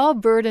we're all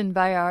burdened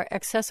by our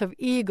excessive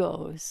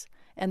egos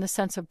and the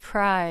sense of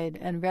pride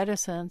and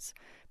reticence,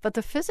 but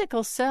the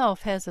physical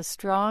self has a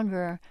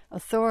stronger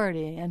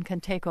authority and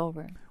can take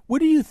over. What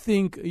do you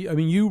think? I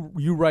mean,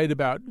 you write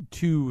about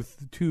two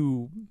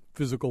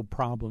physical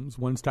problems.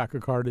 One's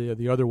tachycardia,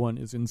 the other one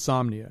is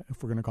insomnia,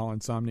 if we're going to call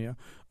insomnia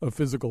a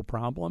physical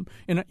problem.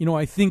 And, you know,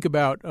 I think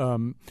about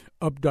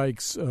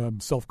Updike's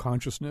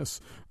self-consciousness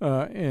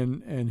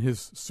and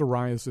his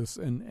psoriasis.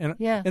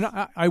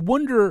 And I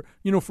wonder,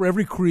 you know, for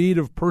every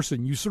creative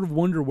person, you sort of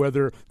wonder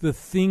whether the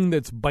thing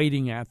that's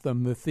biting at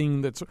them, the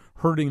thing that's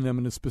hurting them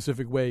in a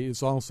specific way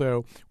is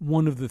also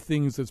one of the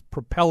things that's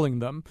propelling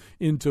them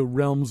into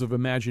realms of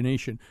imagination.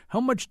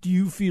 How much do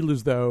you feel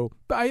as though,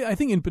 I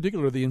think in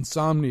particular the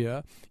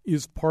insomnia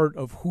is part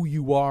of who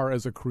you are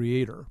as a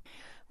creator?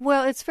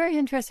 Well, it's a very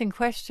interesting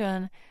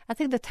question. I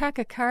think the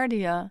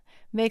tachycardia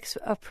makes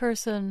a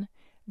person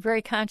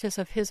very conscious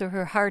of his or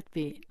her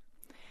heartbeat.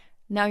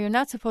 Now, you're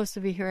not supposed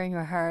to be hearing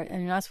your heart,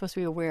 and you're not supposed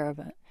to be aware of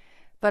it.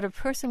 But a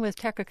person with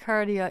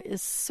tachycardia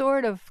is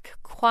sort of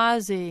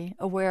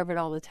quasi-aware of it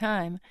all the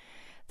time.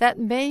 That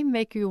may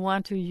make you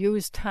want to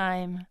use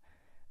time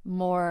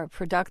more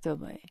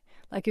productively.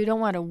 Like you don't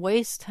want to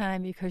waste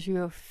time because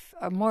you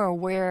are more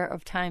aware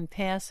of time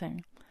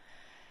passing.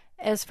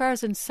 As far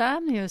as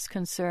insomnia is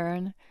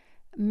concerned,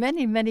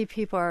 many, many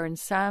people are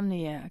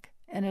insomniac,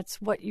 and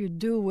it's what you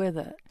do with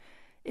it.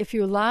 If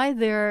you lie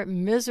there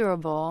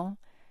miserable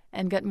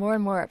and get more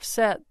and more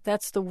upset,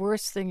 that's the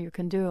worst thing you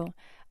can do.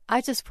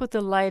 I just put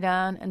the light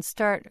on and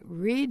start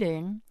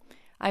reading.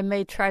 I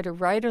may try to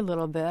write a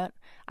little bit.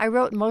 I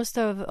wrote most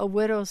of A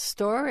Widow's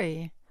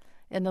Story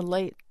in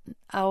the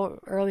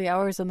early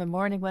hours in the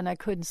morning when I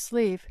couldn't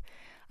sleep.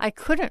 I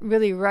couldn't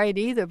really write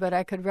either, but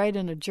I could write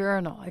in a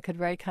journal. I could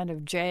write kind of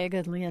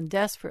jaggedly and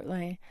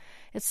desperately.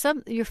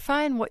 You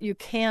find what you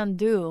can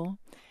do,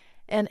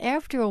 and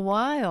after a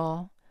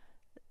while,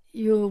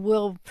 you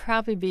will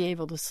probably be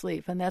able to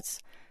sleep. And that's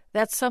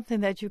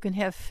something that you can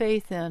have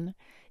faith in.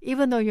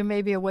 Even though you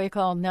may be awake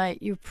all night,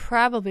 you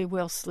probably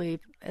will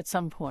sleep at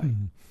some point.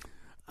 Mm-hmm.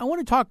 I want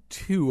to talk,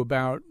 too,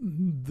 about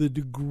the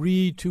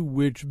degree to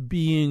which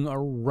being a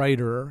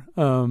writer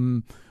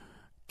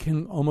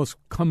can almost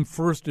come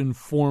first and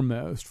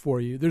foremost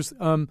for you. There's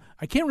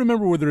I can't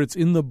remember whether it's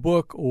in the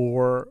book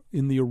or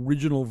in the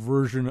original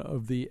version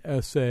of the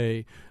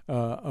essay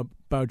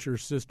about your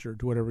sister,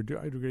 to whatever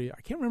degree.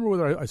 I can't remember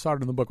whether I saw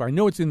it in the book. I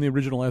know it's in the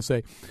original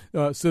essay.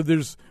 So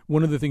there's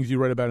one of the things you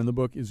write about in the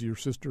book is your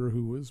sister,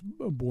 who was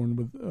born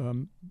with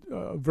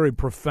a very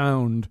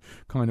profound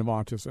kind of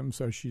autism.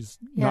 So she's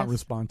not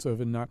responsive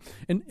and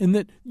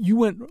that you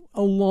went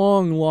a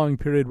long, long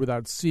period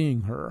without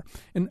seeing her.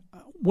 And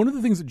one of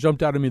the things that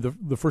jumped out at me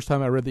the first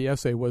time I read the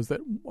essay was that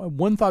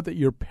one thought that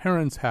your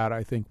parents had,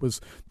 I think, was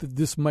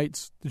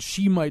that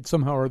she might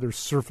somehow or other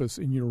surface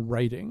in your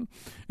writing.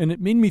 And it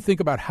made me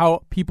think about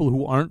how people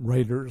who aren't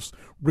writers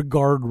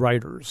regard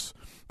writers,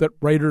 that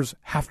writers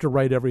have to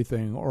write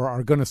everything or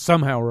are going to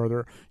somehow or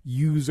other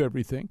use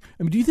everything.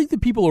 I mean, do you think the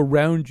people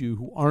around you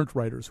who aren't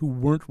writers, who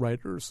weren't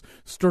writers,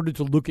 started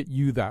to look at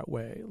you that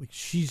way? Like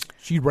she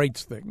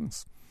writes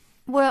things.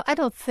 Well, I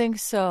don't think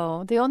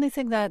so. The only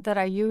thing that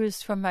I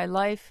used from my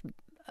life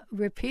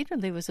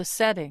repeatedly was the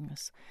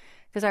settings,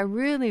 because I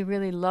really,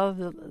 really love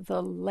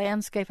the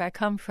landscape I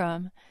come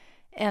from,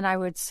 and I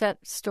would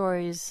set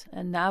stories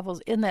and novels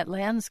in that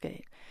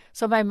landscape.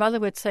 So my mother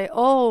would say,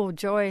 "Oh,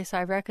 Joyce,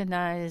 I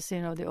recognize,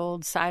 the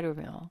old cider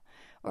mill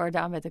or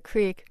down by the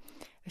creek."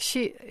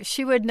 She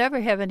would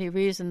never have any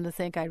reason to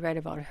think I'd write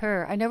about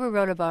her. I never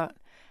wrote about,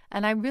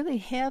 and I really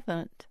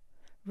haven't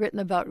written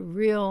about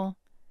real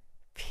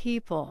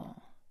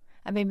people.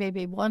 I mean,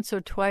 maybe once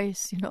or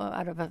twice,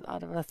 out of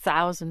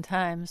 1,000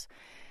 times.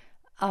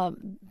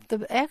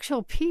 The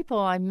actual people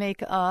I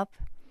make up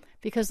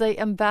because they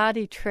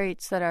embody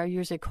traits that are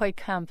usually quite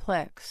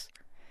complex,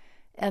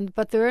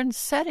 but they're in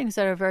settings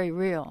that are very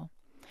real.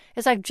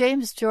 It's like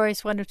James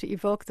Joyce wanted to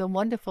evoke the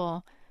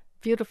wonderful,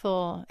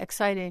 beautiful,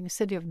 exciting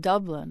city of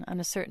Dublin on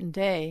a certain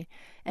day,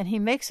 and he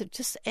makes it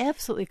just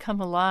absolutely come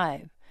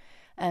alive.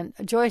 And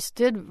Joyce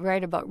did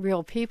write about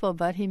real people,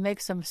 but he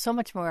makes them so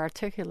much more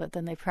articulate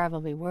than they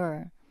probably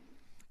were.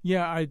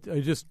 Yeah, I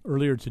just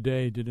earlier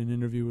today did an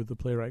interview with the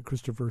playwright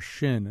Christopher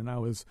Shin, and I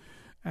was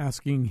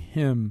asking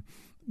him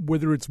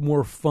whether it's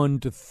more fun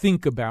to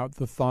think about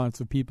the thoughts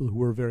of people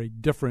who are very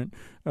different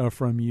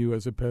from you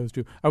as opposed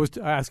to... I was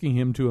asking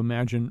him to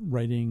imagine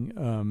writing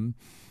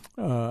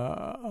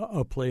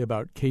a play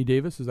about Kay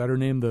Davis. Is that her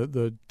name?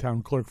 The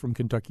town clerk from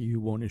Kentucky who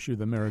won't issue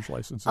the marriage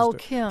licenses. Oh,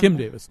 Kim. Kim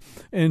Davis.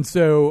 And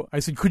so I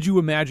said, could you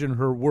imagine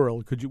her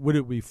world? Would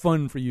it be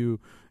fun for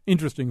you,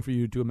 interesting for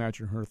you to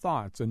imagine her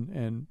thoughts?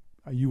 And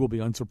you will be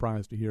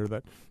unsurprised to hear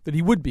that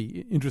he would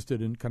be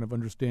interested in kind of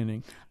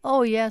understanding.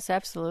 Oh, yes,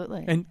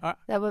 absolutely. And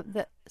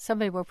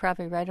somebody will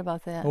probably write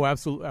about that. Oh,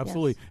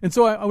 absolutely. Yes. And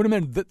so I would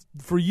imagine that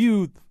for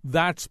you,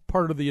 that's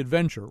part of the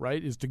adventure,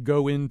 right? Is to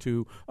go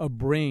into a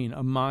brain,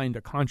 a mind,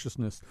 a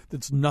consciousness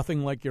that's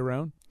nothing like your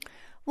own.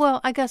 Well,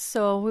 I guess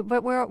so.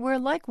 But we're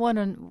like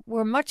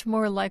we're much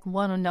more like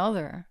one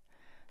another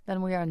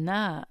than we are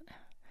not.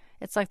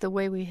 It's like the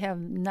way we have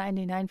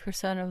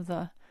 99%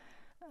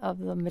 of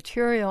the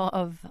material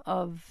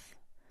of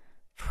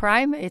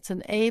primates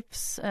and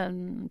apes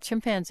and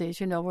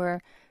chimpanzees.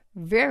 We're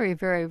very,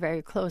 very,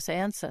 very close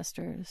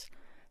ancestors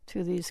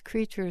to these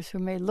creatures who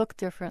may look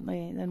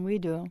differently than we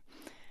do.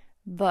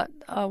 But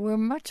we're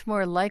much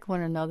more like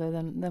one another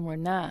than we're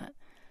not.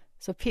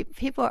 So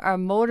people are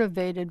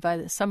motivated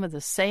by some of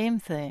the same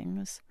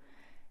things.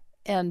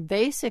 And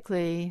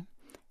basically,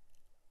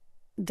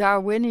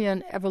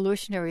 Darwinian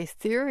evolutionary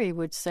theory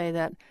would say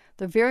that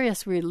the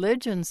various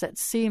religions that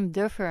seem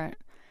different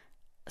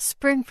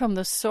spring from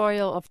the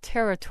soil of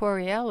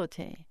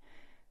territoriality.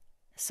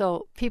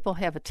 So people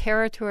have a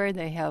territory,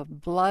 they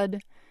have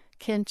blood,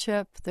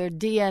 kinship, their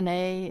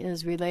DNA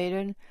is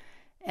related,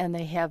 and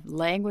they have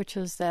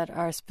languages that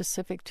are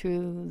specific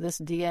to this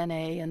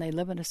DNA, and they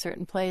live in a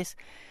certain place.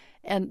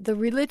 And the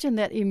religion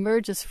that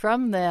emerges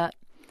from that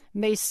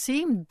may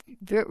seem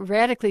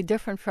radically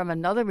different from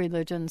another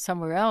religion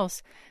somewhere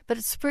else, but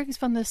it springs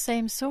from the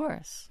same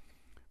source.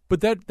 But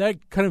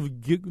that kind of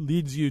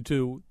leads you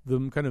to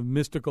the kind of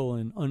mystical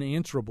and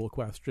unanswerable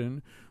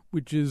question,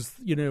 which is,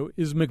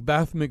 is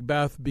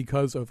Macbeth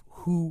because of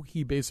who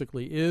he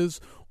basically is,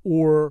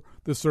 or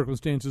the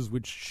circumstances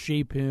which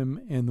shape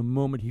him and the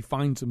moment he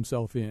finds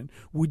himself in?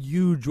 Would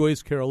you,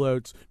 Joyce Carol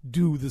Oates,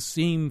 do the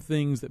same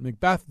things that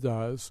Macbeth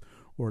does,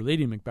 or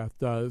Lady Macbeth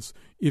does,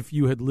 if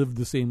you had lived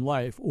the same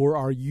life? Or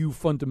are you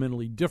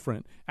fundamentally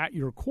different at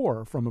your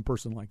core from a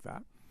person like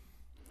that?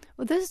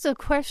 Well, this is a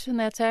question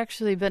that's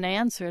actually been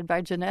answered by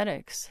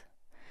genetics.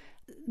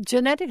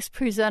 Genetics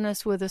present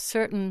us with a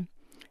certain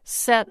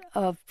set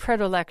of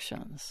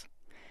predilections,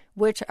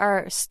 which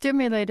are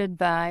stimulated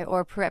by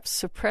or perhaps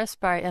suppressed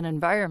by an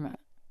environment.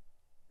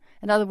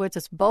 In other words,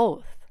 it's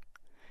both,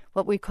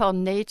 what we call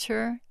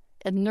nature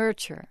and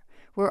nurture.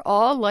 We're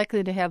all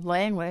likely to have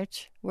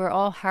language. We're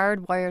all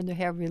hardwired to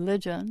have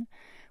religion.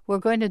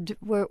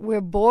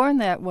 We're born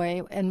that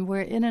way, and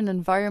we're in an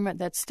environment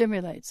that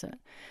stimulates it.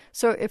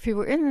 So if you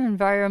were in an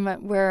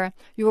environment where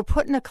you were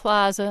put in a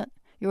closet,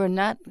 you were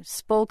not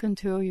spoken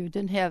to, you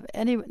didn't have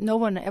no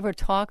one ever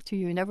talked to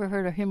you, you never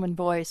heard a human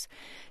voice,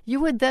 you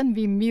would then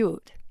be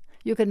mute.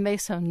 You could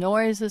make some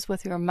noises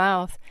with your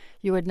mouth.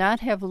 You would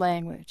not have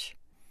language.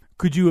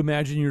 Could you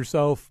imagine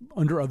yourself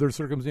under other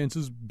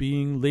circumstances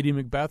being Lady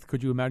Macbeth?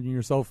 Could you imagine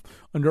yourself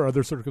under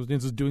other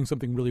circumstances doing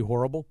something really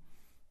horrible?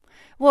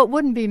 Well, it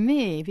wouldn't be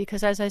me,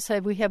 because as I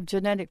said, we have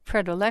genetic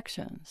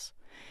predilections.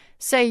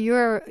 Say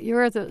you're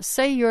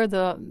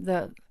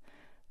the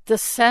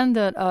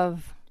descendant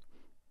of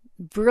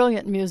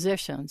brilliant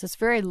musicians. It's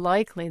very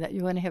likely that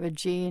you're going to have a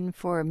gene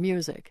for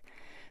music.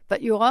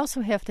 But you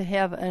also have to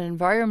have an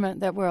environment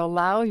that will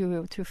allow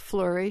you to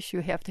flourish. You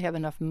have to have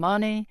enough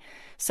money.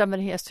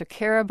 Somebody has to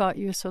care about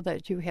you so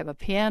that you have a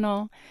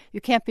piano.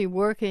 You can't be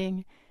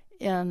working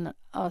in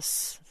a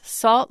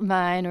salt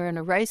mine or in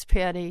a rice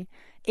paddy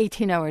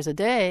 18 hours a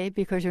day,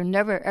 because you're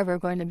never, ever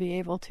going to be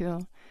able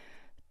to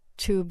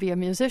be a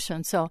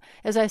musician. So,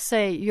 as I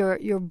say,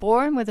 you're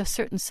born with a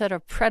certain set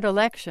of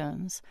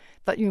predilections,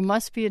 but you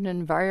must be in an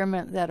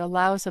environment that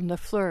allows them to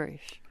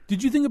flourish.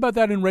 Did you think about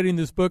that in writing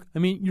this book? I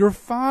mean, your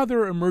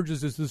father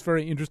emerges as this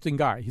very interesting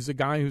guy. He's a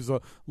guy who's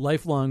a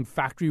lifelong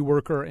factory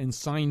worker and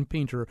sign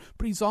painter,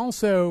 but he's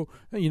also,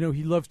 he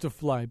loves to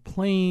fly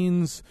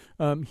planes.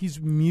 He's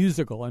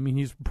musical. I mean,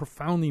 he's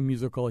profoundly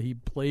musical. He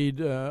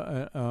played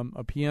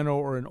a piano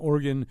or an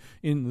organ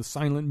in the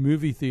silent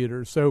movie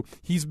theater. So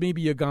he's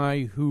maybe a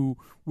guy who,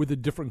 with a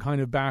different kind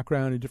of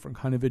background, a different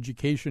kind of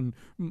education,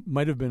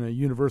 might have been a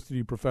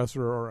university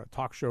professor or a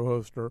talk show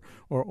host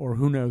or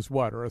who knows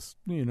what, or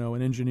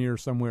an engineer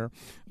somewhere.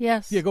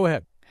 Yes. Yeah, go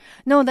ahead.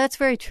 No, that's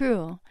very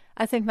true.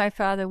 I think my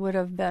father would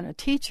have been a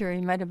teacher. He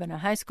might have been a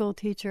high school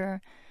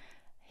teacher.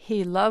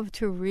 He loved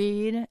to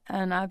read,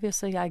 and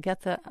obviously I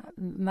get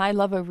my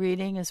love of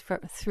reading is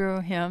through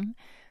him,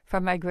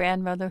 from my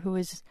grandmother who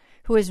is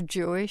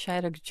Jewish. I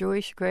had a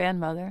Jewish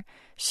grandmother.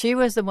 She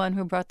was the one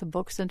who brought the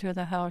books into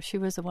the house. She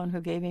was the one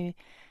who gave me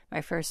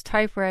my first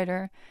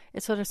typewriter.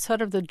 It's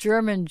sort of the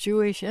German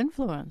Jewish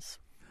influence.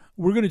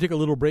 We're going to take a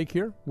little break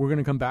here. We're going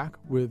to come back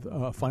with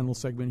a final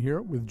segment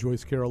here with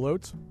Joyce Carol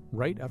Oates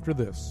right after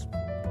this.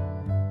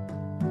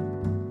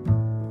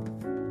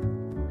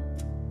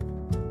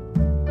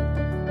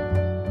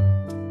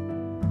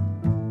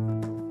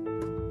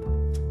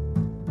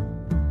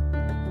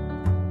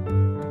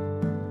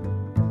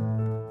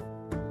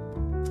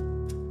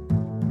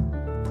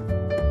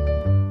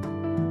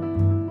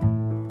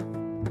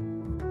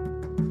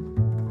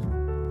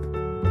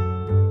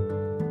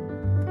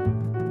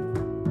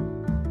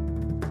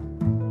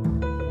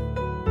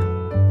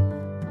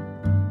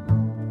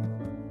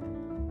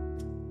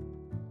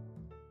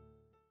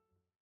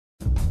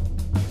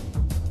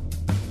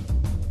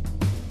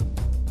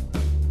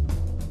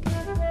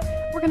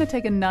 We're going to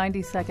take a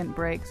 90-second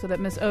break so that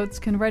Miss Oates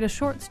can write a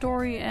short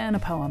story and a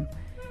poem.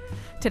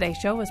 Today's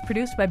show was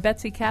produced by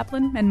Betsy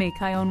Kaplan and me,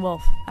 Kyone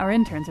Wolf. Our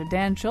interns are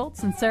Dan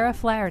Schultz and Sarah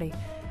Flaherty.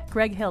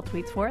 Greg Hill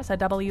tweets for us at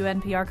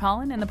WNPR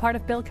Colin, and the part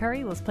of Bill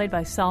Curry was played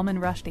by Salman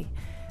Rushdie.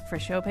 For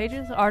show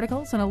pages,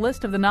 articles, and a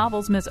list of the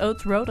novels Miss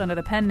Oates wrote under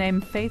the pen name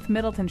Faith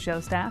Middleton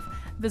Show staff,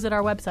 visit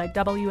our website,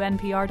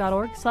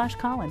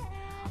 wnpr.org/Colin.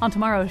 On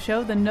tomorrow's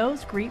show, the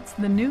nose greets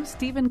the new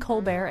Stephen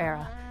Colbert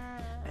era.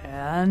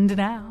 And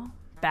now,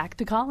 back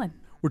to Colin.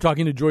 We're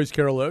talking to Joyce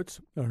Carol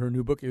Oates. Her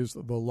new book is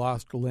The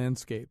Lost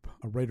Landscape,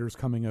 A Writer's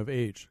Coming of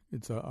Age.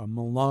 It's a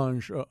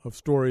melange of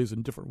stories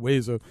and different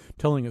ways of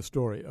telling a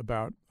story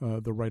about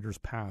the writer's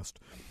past.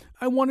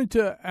 I wanted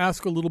to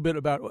ask a little bit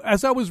about,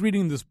 as I was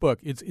reading this book,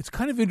 it's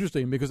kind of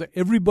interesting because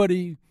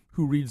everybody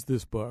who reads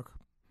this book,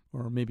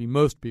 or maybe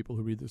most people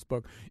who read this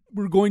book,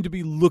 we're going to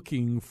be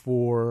looking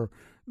for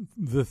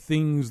the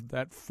things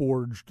that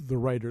forged the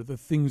writer, the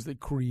things that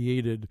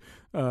created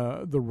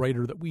the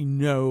writer that we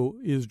know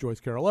is Joyce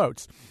Carol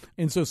Oates.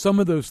 And so some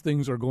of those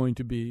things are going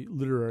to be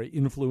literary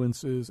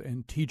influences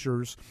and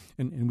teachers,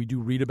 and we do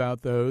read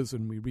about those,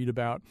 and we read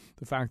about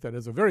the fact that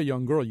as a very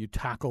young girl, you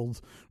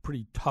tackled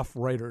pretty tough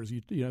writers.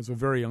 You know, as a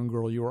very young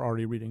girl, you were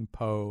already reading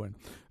Poe and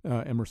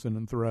Emerson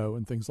and Thoreau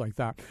and things like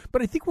that.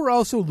 But I think we're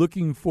also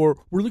looking for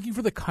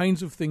the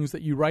kinds of things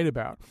that you write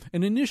about.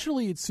 And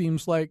initially, it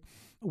seems like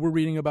we're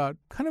reading about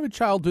kind of a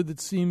childhood that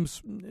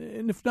seems,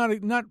 and if not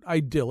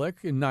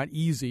idyllic and not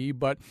easy,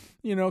 but,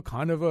 you know,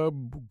 kind of a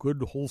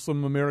good,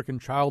 wholesome American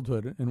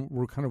childhood. And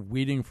we're kind of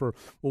waiting for,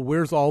 well,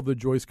 where's all the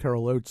Joyce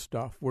Carol Oates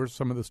stuff? Where's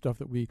some of the stuff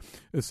that we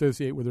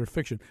associate with her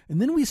fiction? And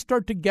then we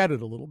start to get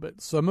it a little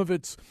bit. Some of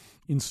it's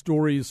in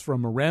stories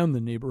from around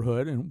the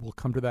neighborhood, and we'll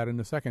come to that in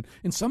a second.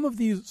 And some of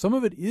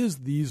it is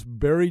these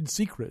buried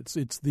secrets.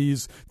 It's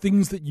these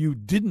things that you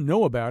didn't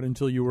know about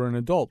until you were an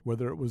adult,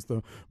 whether it was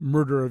the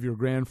murder of your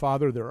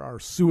grandfather. There are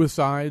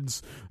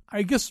suicides.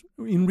 I guess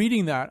in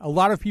reading that, a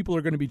lot of people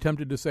are going to be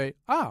tempted to say,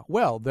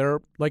 well,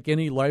 there, like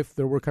any life,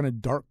 there were kind of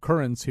dark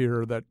currents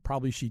here that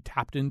probably she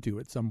tapped into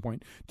at some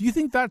point. Do you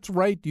think that's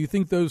right? Do you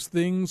think those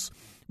things,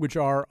 which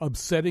are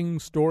upsetting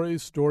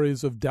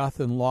stories of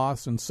death and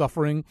loss and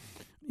suffering,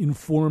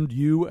 informed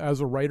you as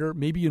a writer,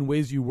 maybe in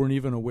ways you weren't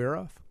even aware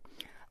of?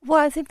 Well,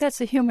 I think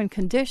that's a human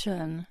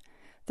condition.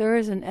 There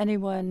isn't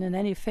anyone in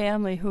any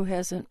family who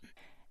hasn't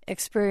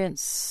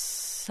experienced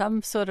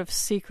some sort of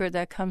secret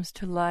that comes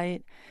to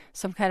light,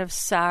 some kind of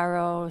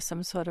sorrow,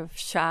 some sort of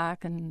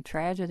shock and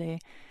tragedy.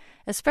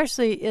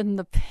 Especially in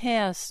the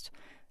past,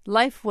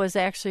 life was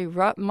actually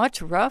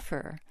much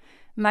rougher.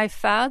 My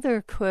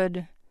father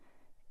could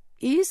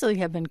easily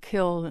have been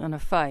killed in a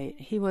fight.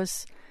 He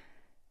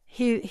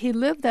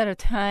lived at a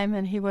time,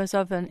 and he was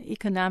of an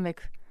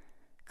economic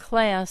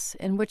class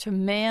in which a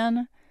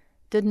man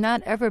did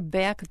not ever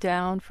back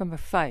down from a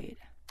fight.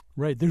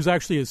 Right. There's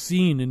actually a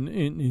scene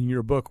in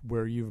your book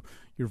where your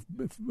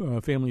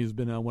family has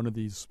been on one of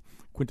these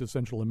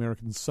quintessential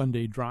American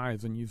Sunday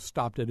drives, and you've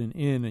stopped at an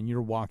inn, and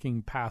you're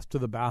walking past to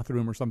the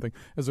bathroom or something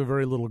as a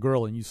very little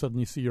girl, and you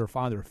suddenly see your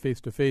father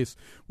face to face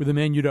with a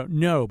man you don't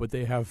know, but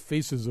they have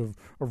faces of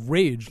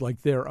rage,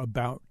 like they're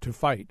about to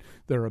fight.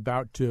 They're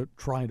about to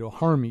try to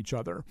harm each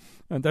other.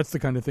 And that's the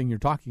kind of thing you're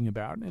talking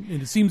about. And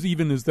it seems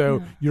even as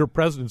though your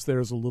presence there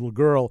as a little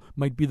girl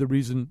might be the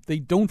reason they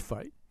don't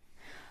fight.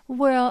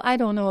 Well, I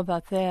don't know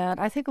about that.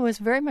 I think it was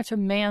very much a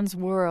man's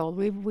world.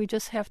 We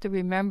just have to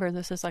remember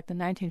this is like the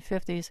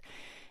 1950s.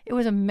 It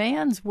was a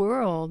man's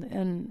world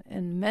in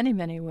many,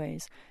 many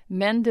ways.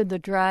 Men did the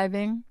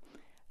driving.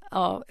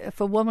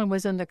 If a woman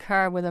was in the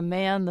car with a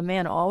man, the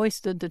man always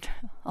did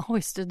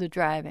the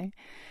driving.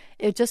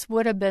 It just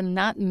would have been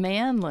not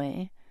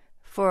manly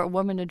for a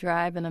woman to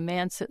drive and a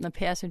man sit in the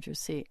passenger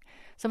seat.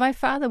 So my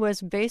father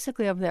was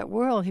basically of that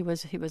world. He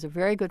was a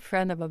very good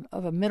friend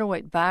of a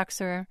middleweight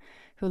boxer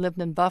who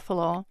lived in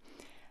Buffalo.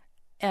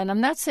 And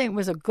I'm not saying it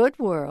was a good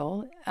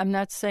world. I'm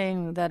not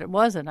saying that it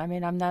wasn't. I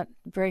mean, I'm not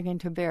bringing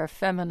to bear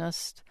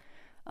feminist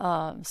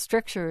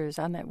strictures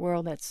on that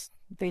world that's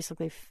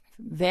basically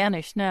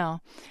vanished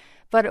now.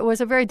 But it was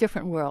a very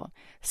different world.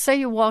 Say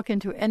you walk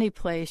into any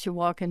place, you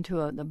walk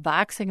into a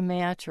boxing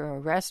match or a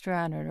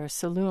restaurant or a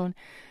saloon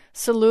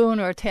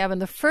or a tavern,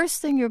 the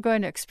first thing you're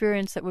going to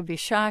experience that would be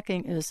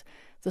shocking is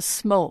the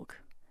smoke.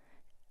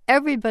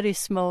 Everybody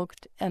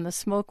smoked, and the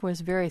smoke was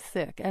very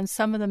thick, and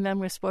some of the men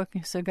were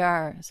smoking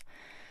cigars.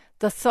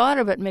 The thought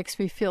of it makes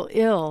me feel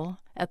ill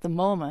at the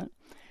moment,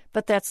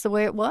 but that's the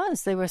way it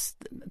was.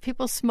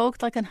 People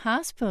smoked like in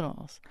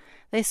hospitals.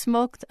 They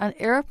smoked on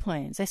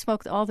airplanes. They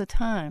smoked all the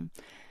time.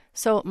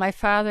 So my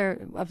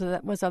father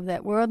was of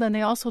that world, and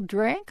they also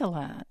drank a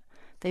lot.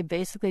 They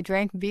basically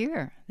drank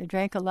beer. They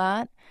drank a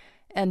lot.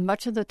 And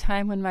much of the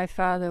time when my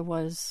father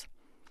was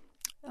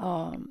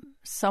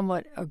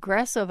somewhat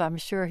aggressive, I'm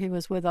sure he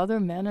was with other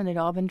men, and they'd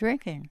all been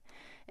drinking.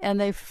 And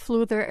they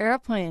flew their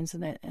airplanes,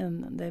 and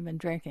they've been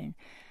drinking.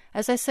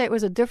 As I say, it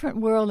was a different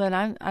world,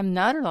 and I'm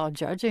not at all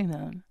judging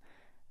them.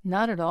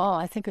 Not at all.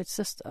 I think it's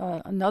just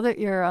another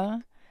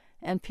era,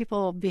 and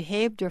people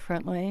behave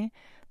differently.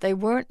 They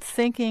weren't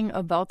thinking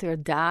about their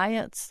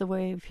diets the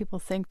way people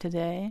think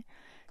today.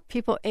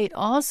 People ate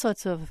all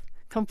sorts of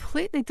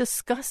completely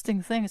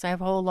disgusting things. I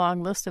have a whole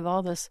long list of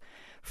all this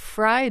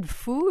fried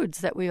foods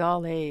that we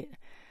all ate.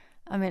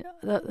 I mean,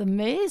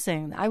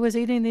 amazing. I was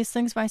eating these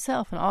things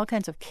myself, and all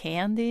kinds of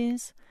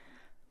candies.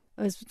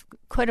 It was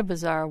quite a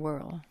bizarre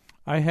world.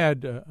 I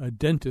had a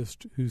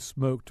dentist who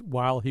smoked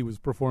while he was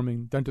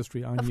performing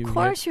dentistry on you. Of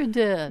course you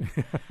did.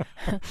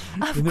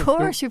 Of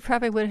course you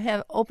probably would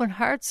have open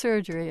heart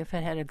surgery if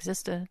it had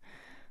existed.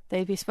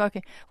 They'd be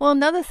smoking. Well,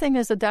 another thing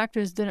is the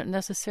doctors didn't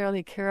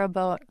necessarily care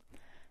about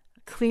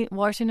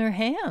washing their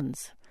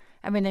hands.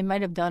 I mean, they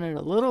might have done it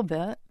a little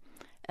bit.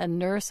 And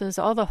nurses,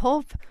 all the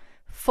whole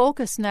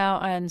focus now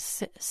on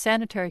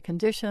sanitary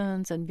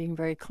conditions and being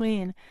very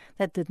clean,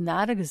 that did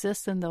not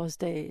exist in those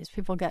days.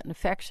 People got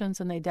infections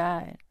and they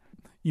died.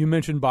 You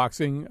mentioned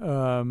boxing,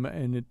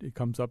 and it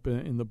comes up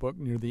in the book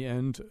near the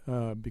end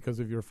because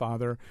of your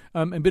father.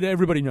 But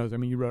everybody knows, I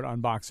mean, you wrote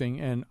on boxing.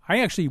 And I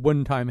actually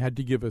one time had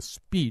to give a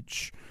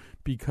speech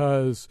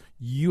because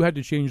you had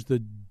to change the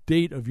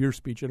date of your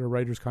speech at a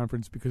writers'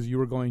 conference because you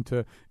were going to,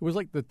 it was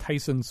like the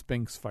Tyson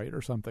Spinks fight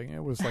or something.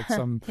 It was like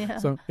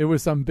it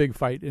was some big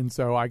fight. And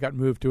so I got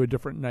moved to a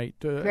different night.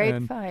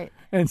 Great fight.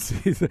 And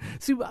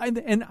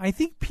and I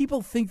think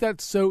people think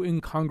that's so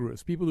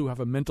incongruous. People who have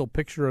a mental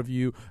picture of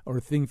you or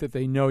think that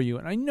they know you.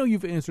 And I know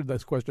you've answered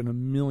this question a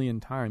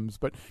million times,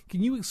 but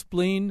can you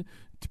explain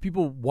to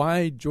people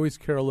why Joyce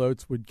Carol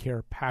Oates would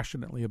care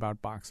passionately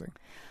about boxing?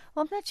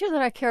 Well, I'm not sure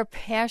that I care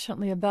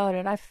passionately about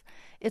it.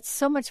 It's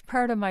so much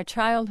part of my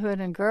childhood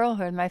and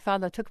girlhood. My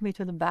father took me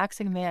to the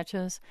boxing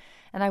matches,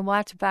 and I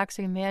watched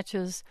boxing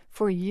matches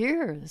for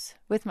years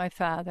with my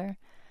father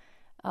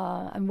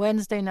on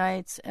Wednesday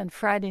nights and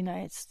Friday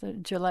nights, the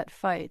Gillette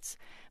fights.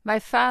 My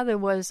father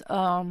was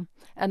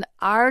an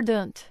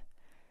ardent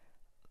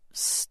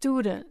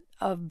student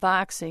of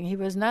boxing. He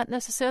was not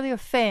necessarily a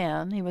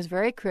fan. He was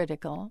very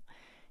critical.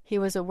 He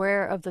was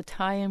aware of the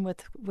tie-in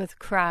with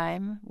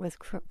crime, with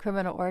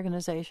criminal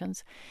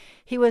organizations.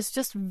 He was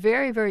just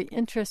very, very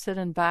interested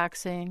in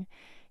boxing.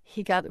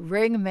 He got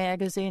Ring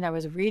magazine. I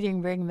was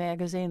reading Ring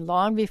magazine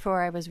long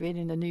before I was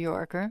reading The New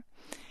Yorker.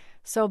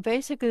 So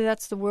basically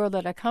that's the world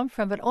that I come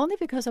from, but only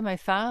because of my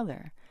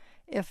father.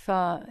 If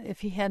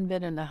he hadn't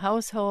been in the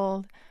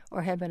household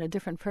or had been a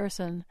different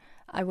person,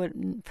 I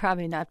would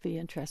probably not be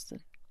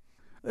interested.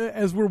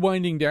 As we're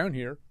winding down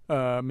here,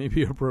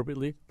 maybe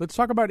appropriately, let's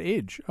talk about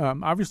age.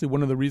 Obviously,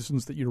 one of the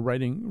reasons that you're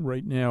writing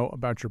right now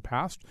about your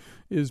past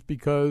is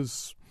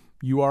because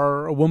you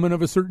are a woman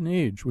of a certain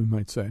age, we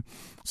might say.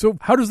 So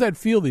how does that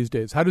feel these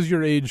days? How does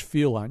your age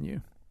feel on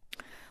you?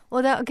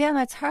 Well, again,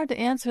 it's hard to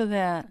answer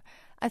that.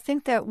 I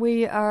think that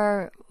we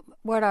are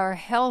what our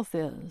health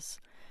is.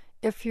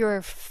 If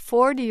you're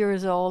 40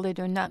 years old and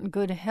you're not in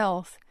good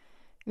health,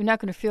 you're not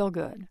going to feel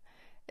good.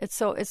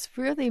 It's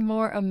really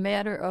more a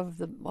matter of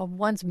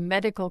one's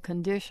medical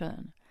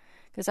condition,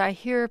 because I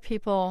hear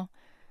people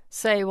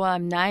say, "Well,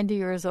 I'm 90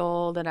 years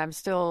old and I'm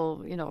still,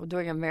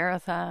 doing a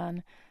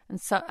marathon."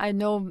 And so I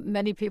know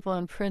many people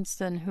in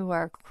Princeton who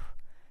are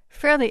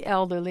fairly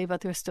elderly, but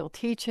they're still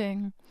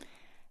teaching.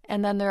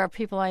 And then there are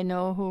people I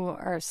know who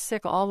are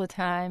sick all the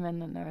time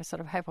and they're sort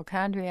of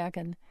hypochondriac,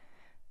 and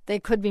they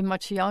could be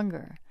much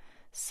younger.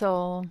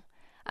 So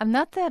I'm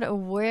not that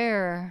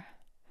aware.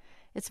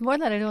 It's more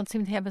that I don't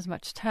seem to have as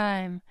much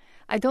time.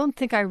 I don't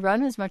think I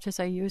run as much as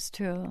I used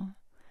to,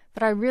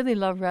 but I really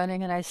love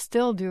running, and I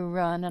still do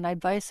run, and I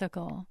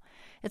bicycle.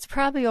 It's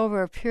probably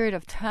over a period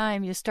of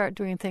time you start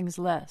doing things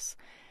less.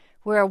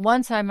 Where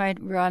once I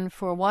might run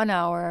for 1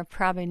 hour,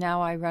 probably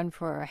now I run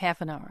for half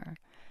an hour.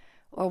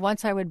 Or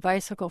once I would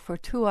bicycle for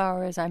 2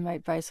 hours, I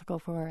might bicycle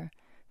for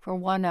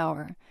 1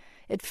 hour.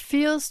 It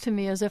feels to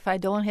me as if I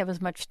don't have as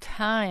much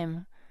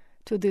time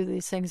to do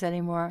these things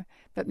anymore,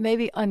 but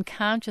maybe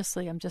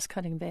unconsciously I'm just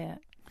cutting back.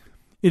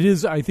 It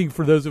is, I think,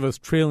 for those of us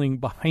trailing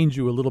behind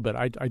you a little bit.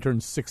 I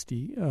turned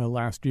 60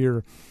 last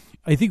year.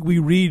 I think we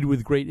read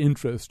with great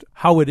interest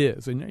how it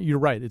is. And you're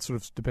right, it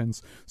sort of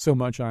depends so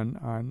much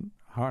on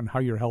how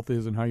your health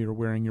is and how you're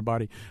wearing your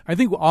body. I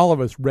think all of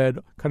us read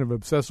kind of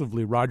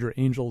obsessively Roger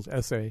Angel's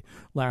essay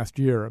last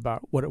year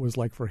about what it was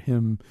like for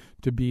him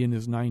to be in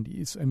his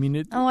 90s. I mean,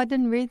 I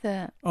didn't read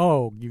that.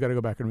 Oh, you got to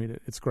go back and read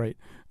it. It's great.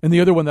 And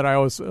the other one that I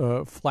always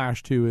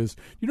flash to is,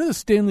 the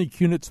Stanley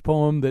Kunitz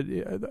poem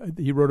that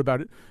he wrote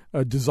about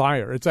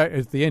desire. It's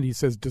at the end he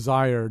says,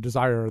 desire,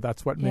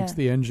 that's what makes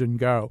the engine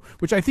go,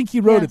 which I think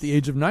he wrote at the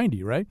age of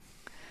 90, right?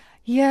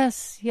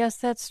 Yes,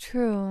 that's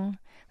true.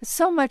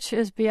 So much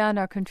is beyond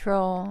our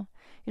control.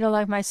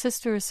 Like my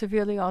sister is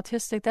severely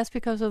autistic. That's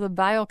because of the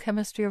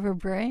biochemistry of her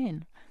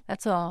brain.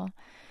 That's all.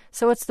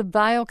 So it's the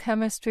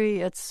biochemistry.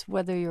 It's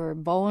whether your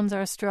bones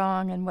are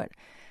strong and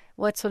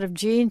what sort of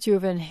genes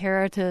you've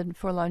inherited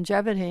for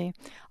longevity.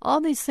 All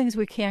these things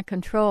we can't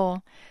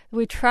control.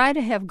 We try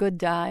to have good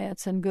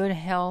diets and good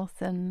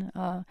health, and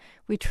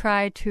we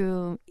try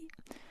to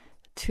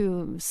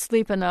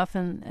sleep enough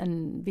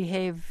and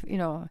behave,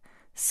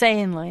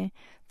 sanely.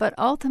 But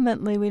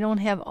ultimately, we don't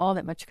have all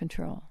that much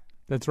control.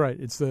 That's right.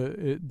 That's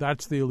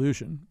the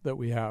illusion that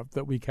we have,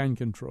 that we can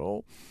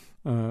control,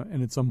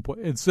 and at some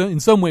point, in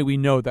some way, we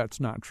know that's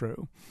not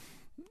true.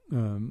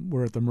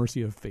 We're at the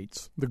mercy of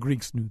fates. The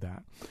Greeks knew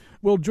that.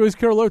 Well, Joyce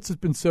Carol Oates, it's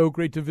been so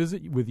great to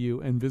visit with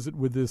you and visit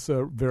with this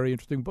very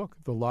interesting book,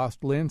 The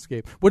Lost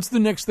Landscape. What's the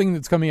next thing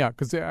that's coming out?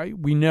 Because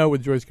we know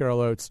with Joyce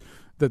Carol Oates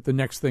that the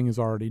next thing is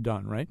already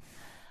done, right?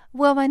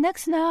 Well, my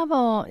next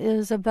novel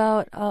is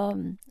about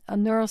a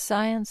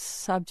neuroscience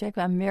subject.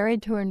 I'm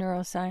married to a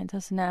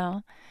neuroscientist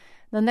now.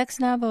 The next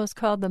novel is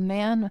called The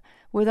Man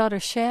Without a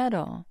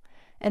Shadow,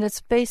 and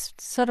it's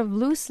sort of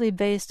loosely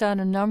based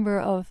on a number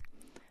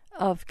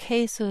of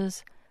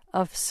cases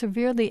of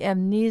severely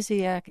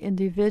amnesiac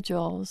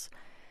individuals,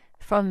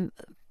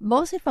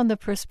 mostly from the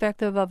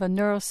perspective of a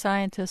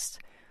neuroscientist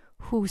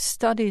who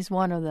studies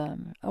one of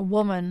them, a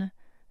woman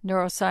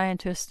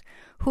neuroscientist,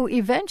 who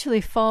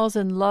eventually falls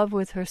in love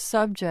with her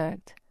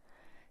subject.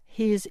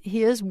 He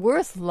is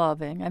worth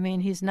loving. I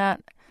mean, he's a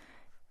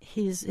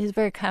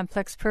very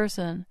complex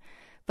person.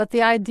 But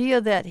the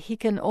idea that he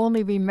can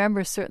only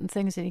remember certain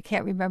things and he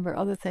can't remember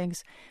other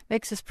things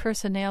makes his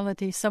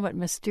personality somewhat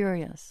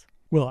mysterious.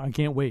 Well, I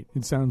can't wait.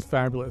 It sounds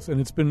fabulous.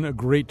 And it's been a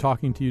great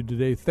talking to you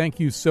today. Thank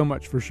you so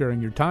much for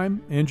sharing your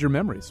time and your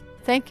memories.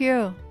 Thank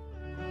you.